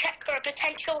should check for a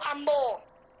potential handball.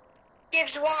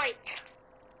 Gibbs White.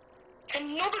 It's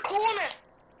another corner.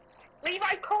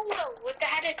 Levi Colwell with the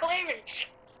header clearance.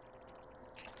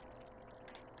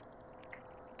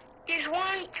 Gibbs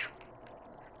White.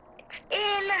 It's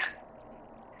in.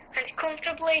 And it's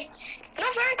comfortably,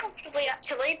 not very comfortably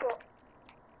actually, but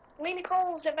Lena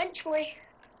Coles eventually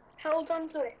holds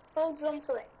onto it.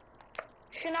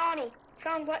 Sinani.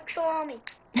 Sounds like salami.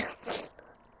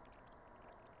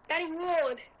 Danny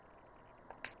Ward.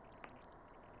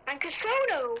 And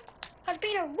Casono has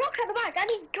been a rock at the back, and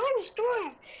he goes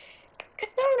through.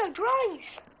 Casono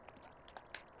drives.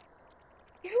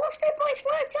 He's lost it, but it's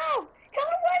worked out.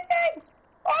 Callum Wendy.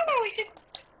 Oh no, he's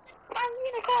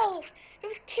Lena Coles,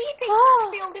 who's keeping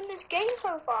Mansfield in this game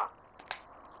so far.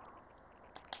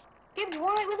 Gibbs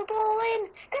White with the ball in.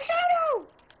 Casono!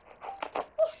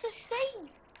 What's the save?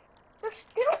 The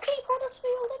still keep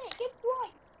Huddersfield in it. Gibbs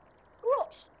White.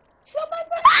 Brooks. Held by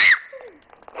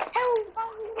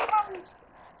the hands.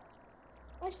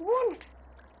 There's one.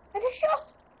 There's a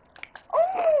shot.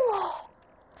 Oh!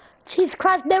 Jesus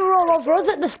Christ, they were all over us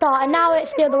at the start, and now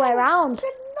it's the other way around.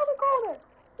 There's another corner.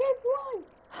 Gibbs White.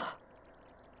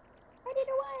 Headed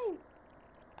away.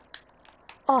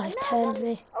 Oh, he's turned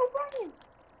me. O'Brien.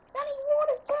 Danny Ward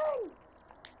has turned.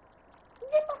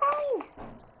 He's in behind.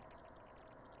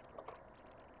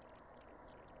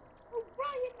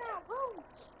 O'Brien now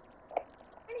holds.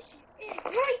 And it's a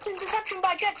great interception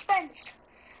by Jed Spence.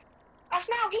 As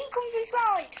now he comes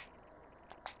inside.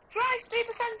 Drives through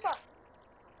the centre.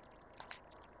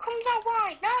 Comes out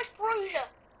wide. Now it's Brozier.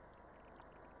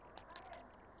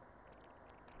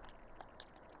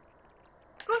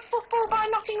 Good football by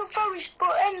Nottingham Forest,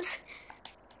 but ends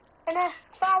in a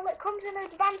foul that comes in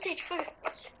advantage for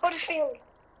Huddersfield.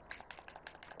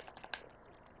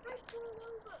 Nice ball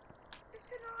over to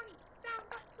Sinani, down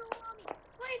back to Lamy,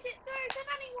 plays it through to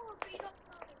Danny Ward, but he's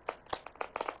offside.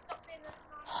 Stop being the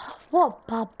Sinani. What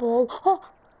a bad ball. Oh.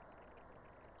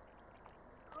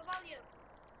 Carvalho.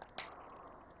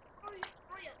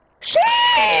 Brilliant.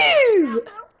 Shoot!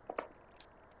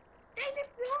 David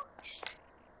Brooks.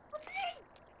 What's it in?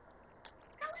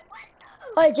 Callum Wendy.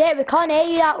 Oh, Jake, we can't hear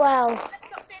you that well. Let's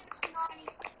not say the Sinani.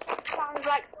 Sounds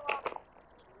like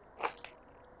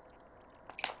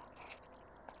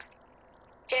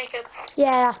Jacob.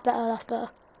 Yeah, that's better.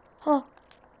 Oh.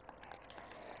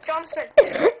 Johnson.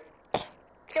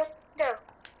 Kildo.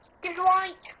 Gibbs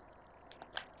White.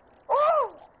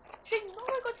 Oh! It's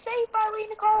another good save by Lee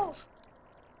Nichols.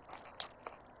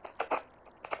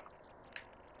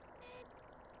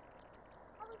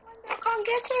 Can't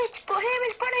get it, but here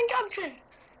is Brennan Johnson.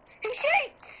 He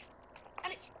shoots!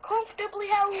 And it's comfortably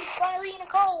held by Lee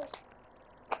Nichols.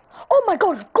 Oh Oh my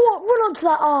god, go on, run onto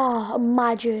that. Oh,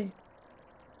 imagine.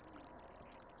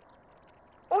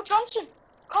 Oh, Johnson.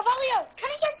 Carvalho, can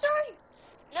he get through?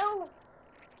 No.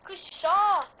 Good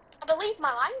shot. I believe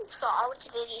my line saw, which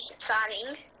is a decent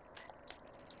signing.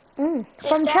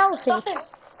 From Chelsea.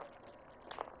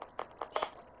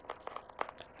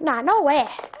 Nah, no way.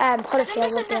 I think this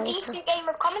is a decent game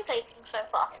of commentating so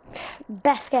far.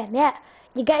 Best game yet.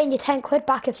 You're getting your 10 quid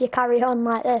back if you carry on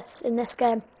like this in this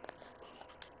game.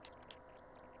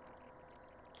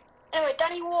 Anyway,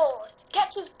 Danny Ward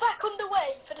gets us back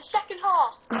underway for the second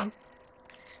half.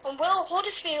 And will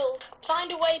Huddersfield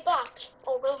find a way back?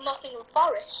 Or will Nottingham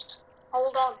Forest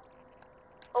hold on?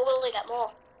 Or will they get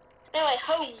more? Anyway,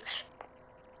 Holmes.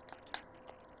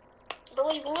 I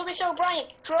believe Lewis O'Brien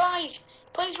drives.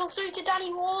 Plays one through to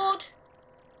Danny Ward.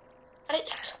 And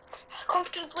it's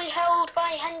comfortably held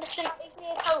by Henderson at his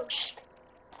near post.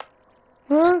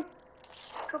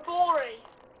 Kabore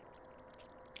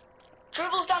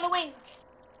dribbles down the wing.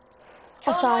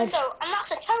 Offside. And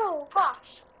that's a terrible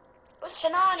pass. With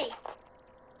Shanani.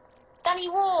 Danny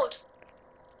Ward.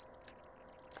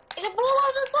 It's a ball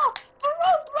over the top for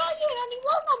O'Brien, and he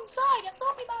was onside. I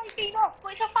thought he might have been off,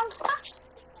 but it's a fantastic.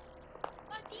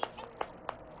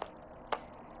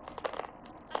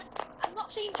 I'm not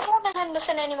seeing Jordan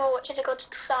Henderson anymore, which is a good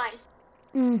sign.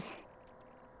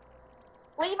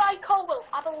 Levi Colwell,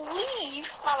 I believe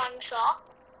Malangsa.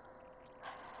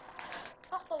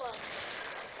 Buffalo.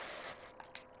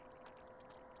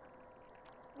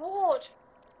 Ward.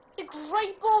 A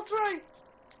great ball through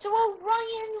to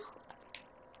O'Brien.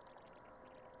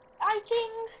 I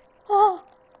think. Oh.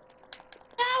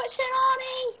 Now it's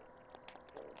Shanani.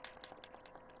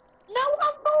 No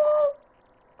handball.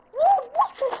 Whoa,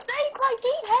 what a save by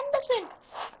Dean Henderson.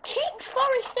 Keeps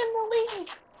Forest in the lead.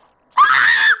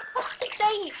 Fantastic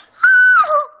save.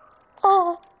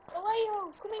 Oh.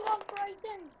 Vallejo coming on for 18.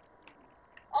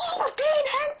 Oh, Dean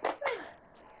Henderson.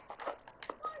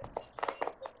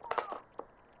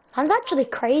 That's actually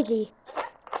crazy.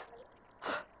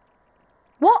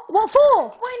 What for?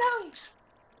 Wayne Holmes.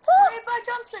 Played by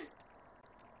Johnson.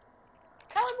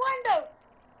 Callum Wendo.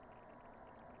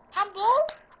 Handball.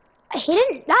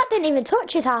 That didn't even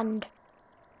touch his hand.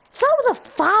 If that was a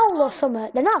foul or something,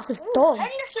 then that's just dumb.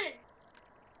 Henderson.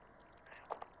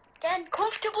 Then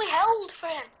comfortably held for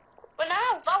him. But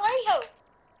now, Vallejo.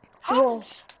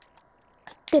 Holmes.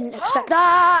 Didn't expect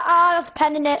that. That's a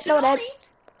pen in it. No, it didn't.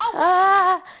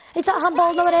 Is that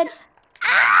handball? No, it didn't.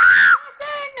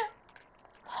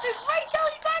 There's Rachel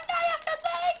Van Dijk after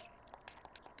that.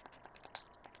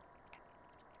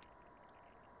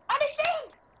 And it's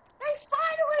in. They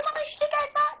finally managed to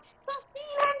get back. That's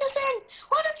Dean Henderson.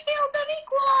 Huddersfield have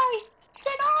equalised.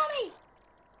 Sinani.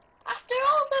 After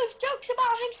all those jokes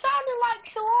about him sounding like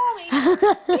Salami,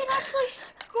 he actually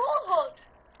scored.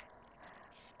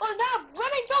 But now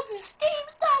running Johnson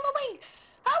steams down the wing.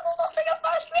 How will Nottingham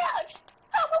Forest react?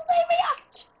 How will they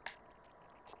react?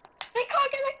 They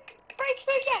can't get a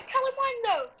breakthrough yet. Callum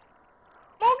Wendo.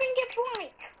 Morgan Gibbs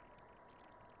White.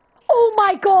 Oh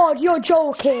my god, you're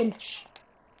joking.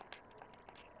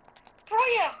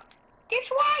 Breuer.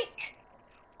 Gibbs White.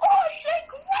 Oh, it's a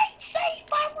great save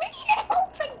by Leading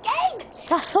Bolts again.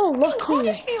 That's so lucky.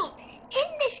 Huddersfield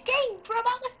in this game for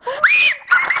about the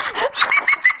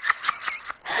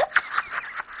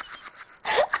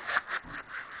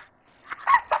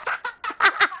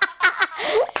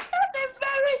That's a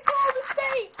very small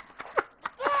mistake.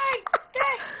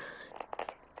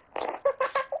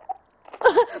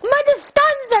 Man just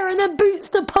stands there and then boots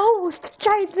the post,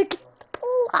 trying to get the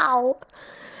ball out.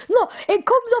 Look, it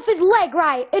comes off his leg,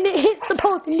 right, and it hits the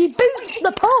post, and he boots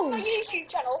the On my post. YouTube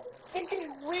channel, this is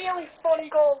really funny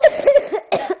goal.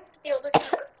 The other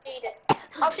team need it.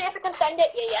 I'll see if I can send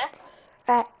it you, yeah?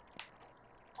 Right.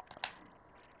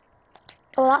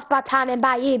 Oh, that's bad timing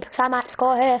by you, because I might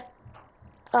score here.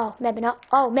 Oh, maybe not.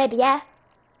 Oh, maybe yeah.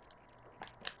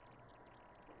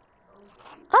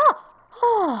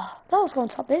 Oh, that was going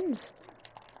top bins.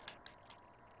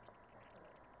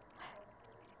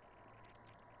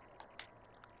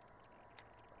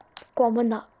 Go on, win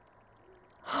that.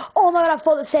 Oh my god, I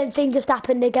thought the same thing just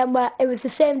happened again, where it was the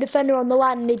same defender on the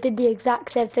line and he did the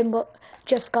exact same thing, but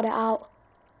just got it out.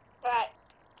 Right.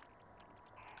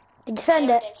 Did you send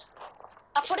Here it? it is.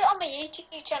 I put it on my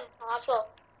YouTube channel as well.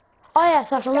 Oh yeah,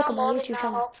 so I can look at my Downloaded YouTube now,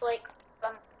 channel. hopefully.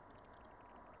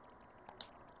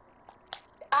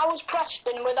 I was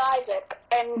Preston with Isaac,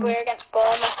 and we're against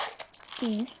Bournemouth.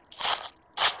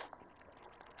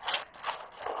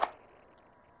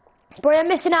 But I'm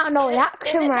missing out on all the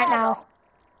action right now.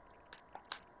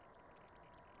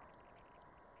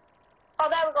 Oh,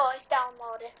 there we go, it's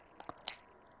downloaded.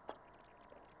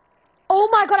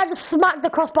 my god, I just smacked the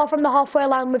crossbar from the halfway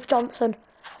line with Johnson.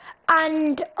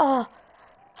 And,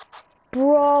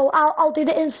 bro, I'll do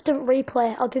the instant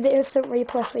replay. I'll do the instant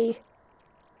replay for you.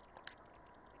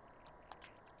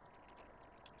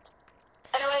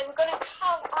 Anyway, we're going to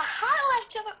have a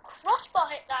highlight of a crossbar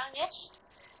hit that I missed.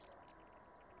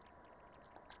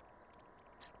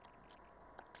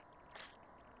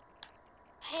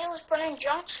 Here's Brennan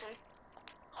Johnson.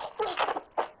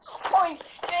 Oh,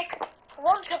 Jake,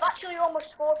 once I've actually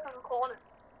almost scored from a corner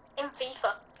in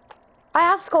FIFA. I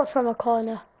have scored from a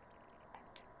corner.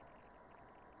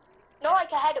 Not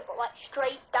like a header, but like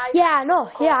straight down. Yeah, I know.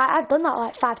 Yeah, I've done that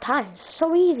like 5 times.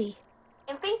 So easy.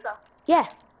 In FIFA? Yeah.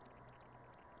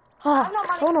 Oh, I've not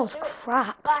managed Sono's to do it.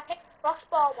 crap. Like a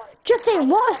crossbar one. Just saying,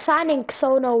 what a signing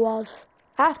Sono was.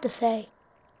 I have to say.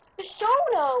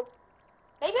 Casono!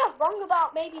 Maybe I'm wrong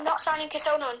about maybe not signing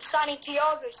Casono and signing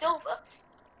Thiago Silva.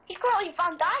 He's got like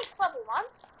Van Dijk level, man.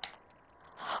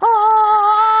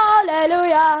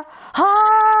 Hallelujah!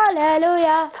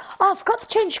 Hallelujah! Oh, I forgot to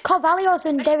change Carvalho's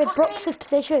and David Brooks'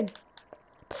 position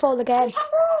before the game.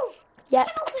 Yep.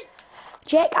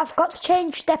 Jake, I forgot to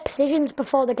change their positions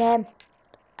before the game.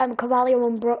 Carvalho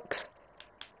and Brooks.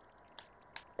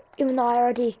 Even though I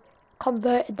already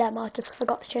converted them, I just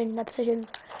forgot to change their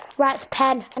positions. Right, it's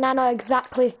pen, and I know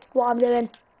exactly what I'm doing.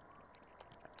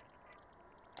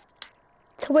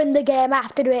 To win the game, I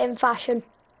have to do it in fashion.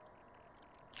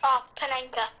 Oh,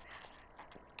 Panenka.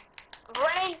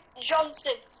 Brennan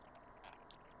Johnson.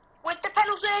 With the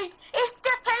penalty, it's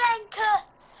the Panenka!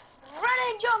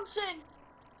 Brennan Johnson!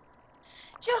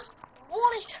 Just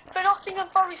won it for Nottingham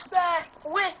Forest there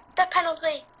with the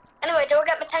penalty. Anyway, do I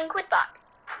get my 10 quid back?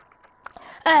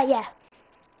 Yeah.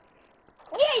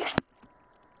 Yay!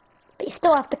 But you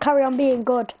still have to carry on being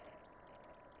good.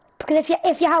 Because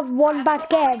if you have one bad I've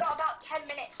game... got about 10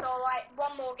 minutes, or like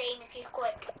one more game if you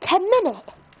click. 10 minutes?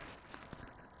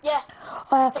 Yeah.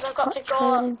 Because I've got to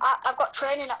go. I've got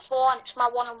training at 4 and it's my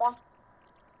one-on-one.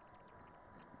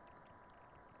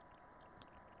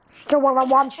 Still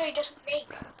one-on-one. Actually, just me.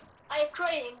 I have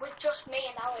training with just me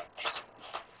and Alex.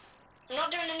 I'm not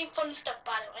doing any fun stuff,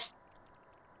 by the way.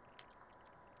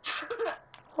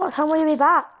 What time will you be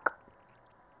back?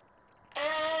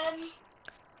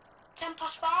 10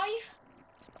 past 5?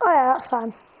 Oh yeah, that's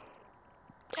fine.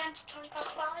 10 to 20 past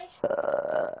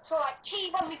 5? So like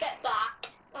tea when we get back,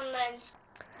 and then...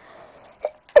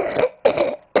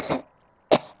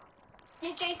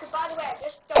 Yeah, Jacob, by the way, I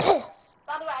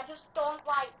just don't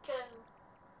like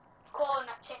calling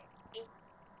at tea.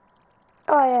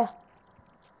 Oh yeah.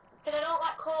 Because I don't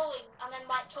like calling and then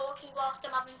like talking whilst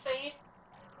I'm having food.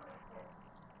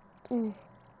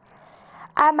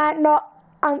 I might not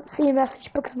answer your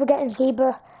message because we're getting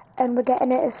Zebra and we're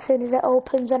getting it as soon as it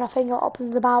opens, and I think it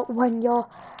opens about when you're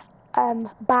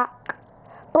back.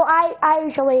 But I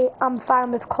usually am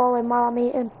fine with calling while I'm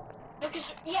eating.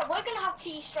 Because, yeah, we're going to have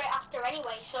tea straight after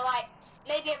anyway, so like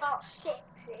maybe about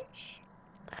 6-ish.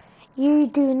 You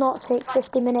do not take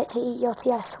 50 minutes to eat your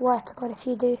tea, I swear to God if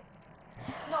you do.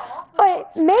 No. Wait,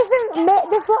 this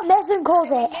is what Mason calls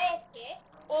it. Make it,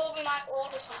 or we might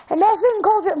order something. And Mason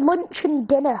calls it lunch and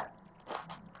dinner.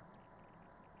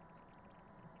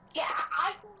 Yeah,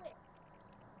 I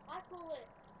call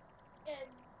it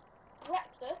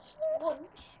breakfast,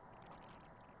 lunch,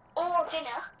 or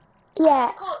dinner. Yeah.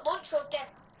 I call it lunch or dinner.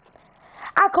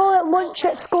 I call it lunch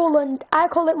at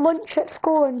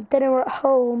school and dinner at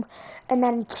home, and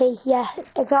then tea. Yeah,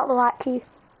 exactly like you.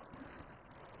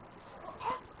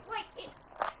 Wait,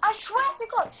 I swear to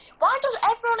God, why does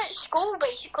everyone at school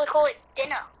basically call it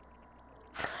dinner?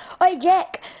 Oi,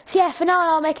 Jake. So yeah, for now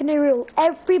I'll make a new rule.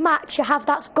 Every match you have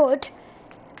that's good,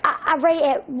 I rate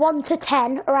it 1 to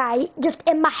 10, right? Just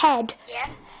in my head. Yeah.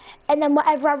 And then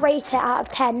whatever I rate it out of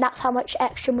 10, that's how much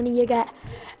extra money you get.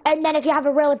 And then if you have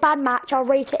a really bad match, I'll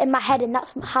rate it in my head, and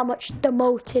that's how much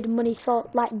demoted money, so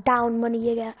like down money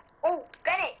you get. Oh,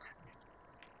 Bennett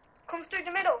comes through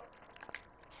the middle.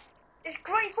 It's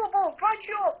great football.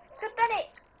 Bradshaw to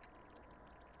Bennett.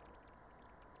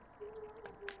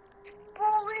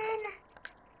 Ball in.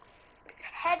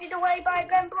 Headed away by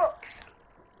Ben Brooks.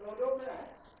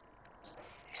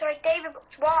 Sorry, David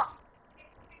Brooks. What?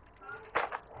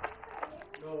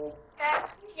 No.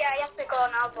 Yeah, he has to go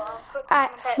now, but I'll quickly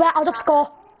Alright, commentate well, this I'll just now. score.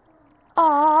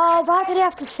 Oh, why did I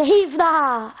have to save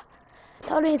that?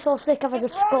 That would have been so sick if I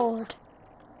just scored.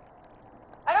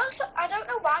 I don't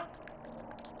know why.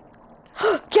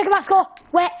 Jacob, I score.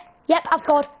 Wait. Yep, I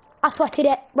scored. I sweated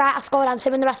it. Right, I scored. I'm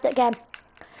saving the rest of the game.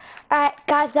 Alright,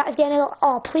 guys, that is the end of the...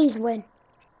 Oh, please win.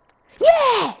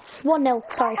 Yes!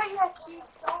 1-0, sorry.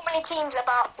 So many teams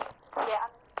about. Yeah,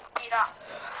 do that.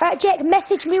 Alright, Jake,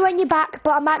 message me when you're back,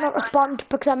 but I might not respond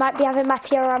because I might be having my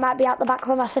tea or I might be out the back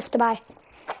with my sister. Bye.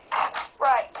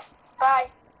 Right. Bye.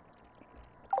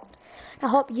 I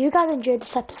hope you guys enjoyed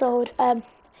this episode.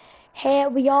 Here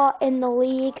we are in the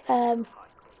league. It's not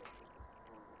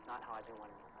how I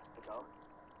want us to go,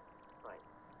 but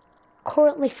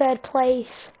Currently third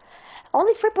place.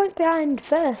 Only 3 points behind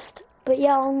first. But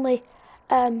yeah, only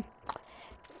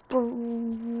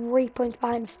 3 points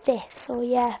behind fifth. So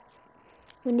yeah,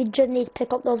 we just need to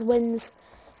pick up those wins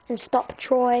and stop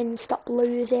trying, stop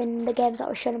losing the games that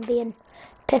we shouldn't be in.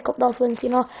 Pick up those wins, you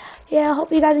know. Yeah, I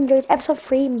hope you guys enjoyed. Episode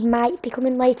 3 might be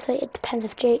coming later. It depends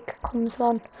if Jake comes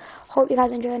on. Hope you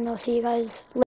guys enjoyed and I'll see you guys later.